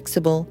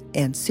 flexible,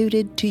 and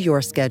suited to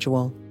your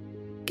schedule.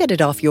 Get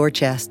it off your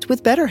chest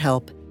with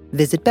BetterHelp.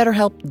 Visit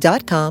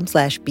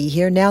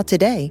BetterHelp.com/BeHereNow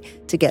today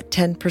to get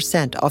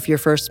 10% off your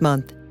first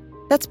month.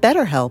 That's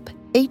BetterHelp,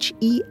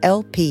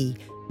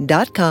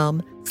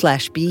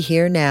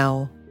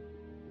 HELP.com/BeHereNow.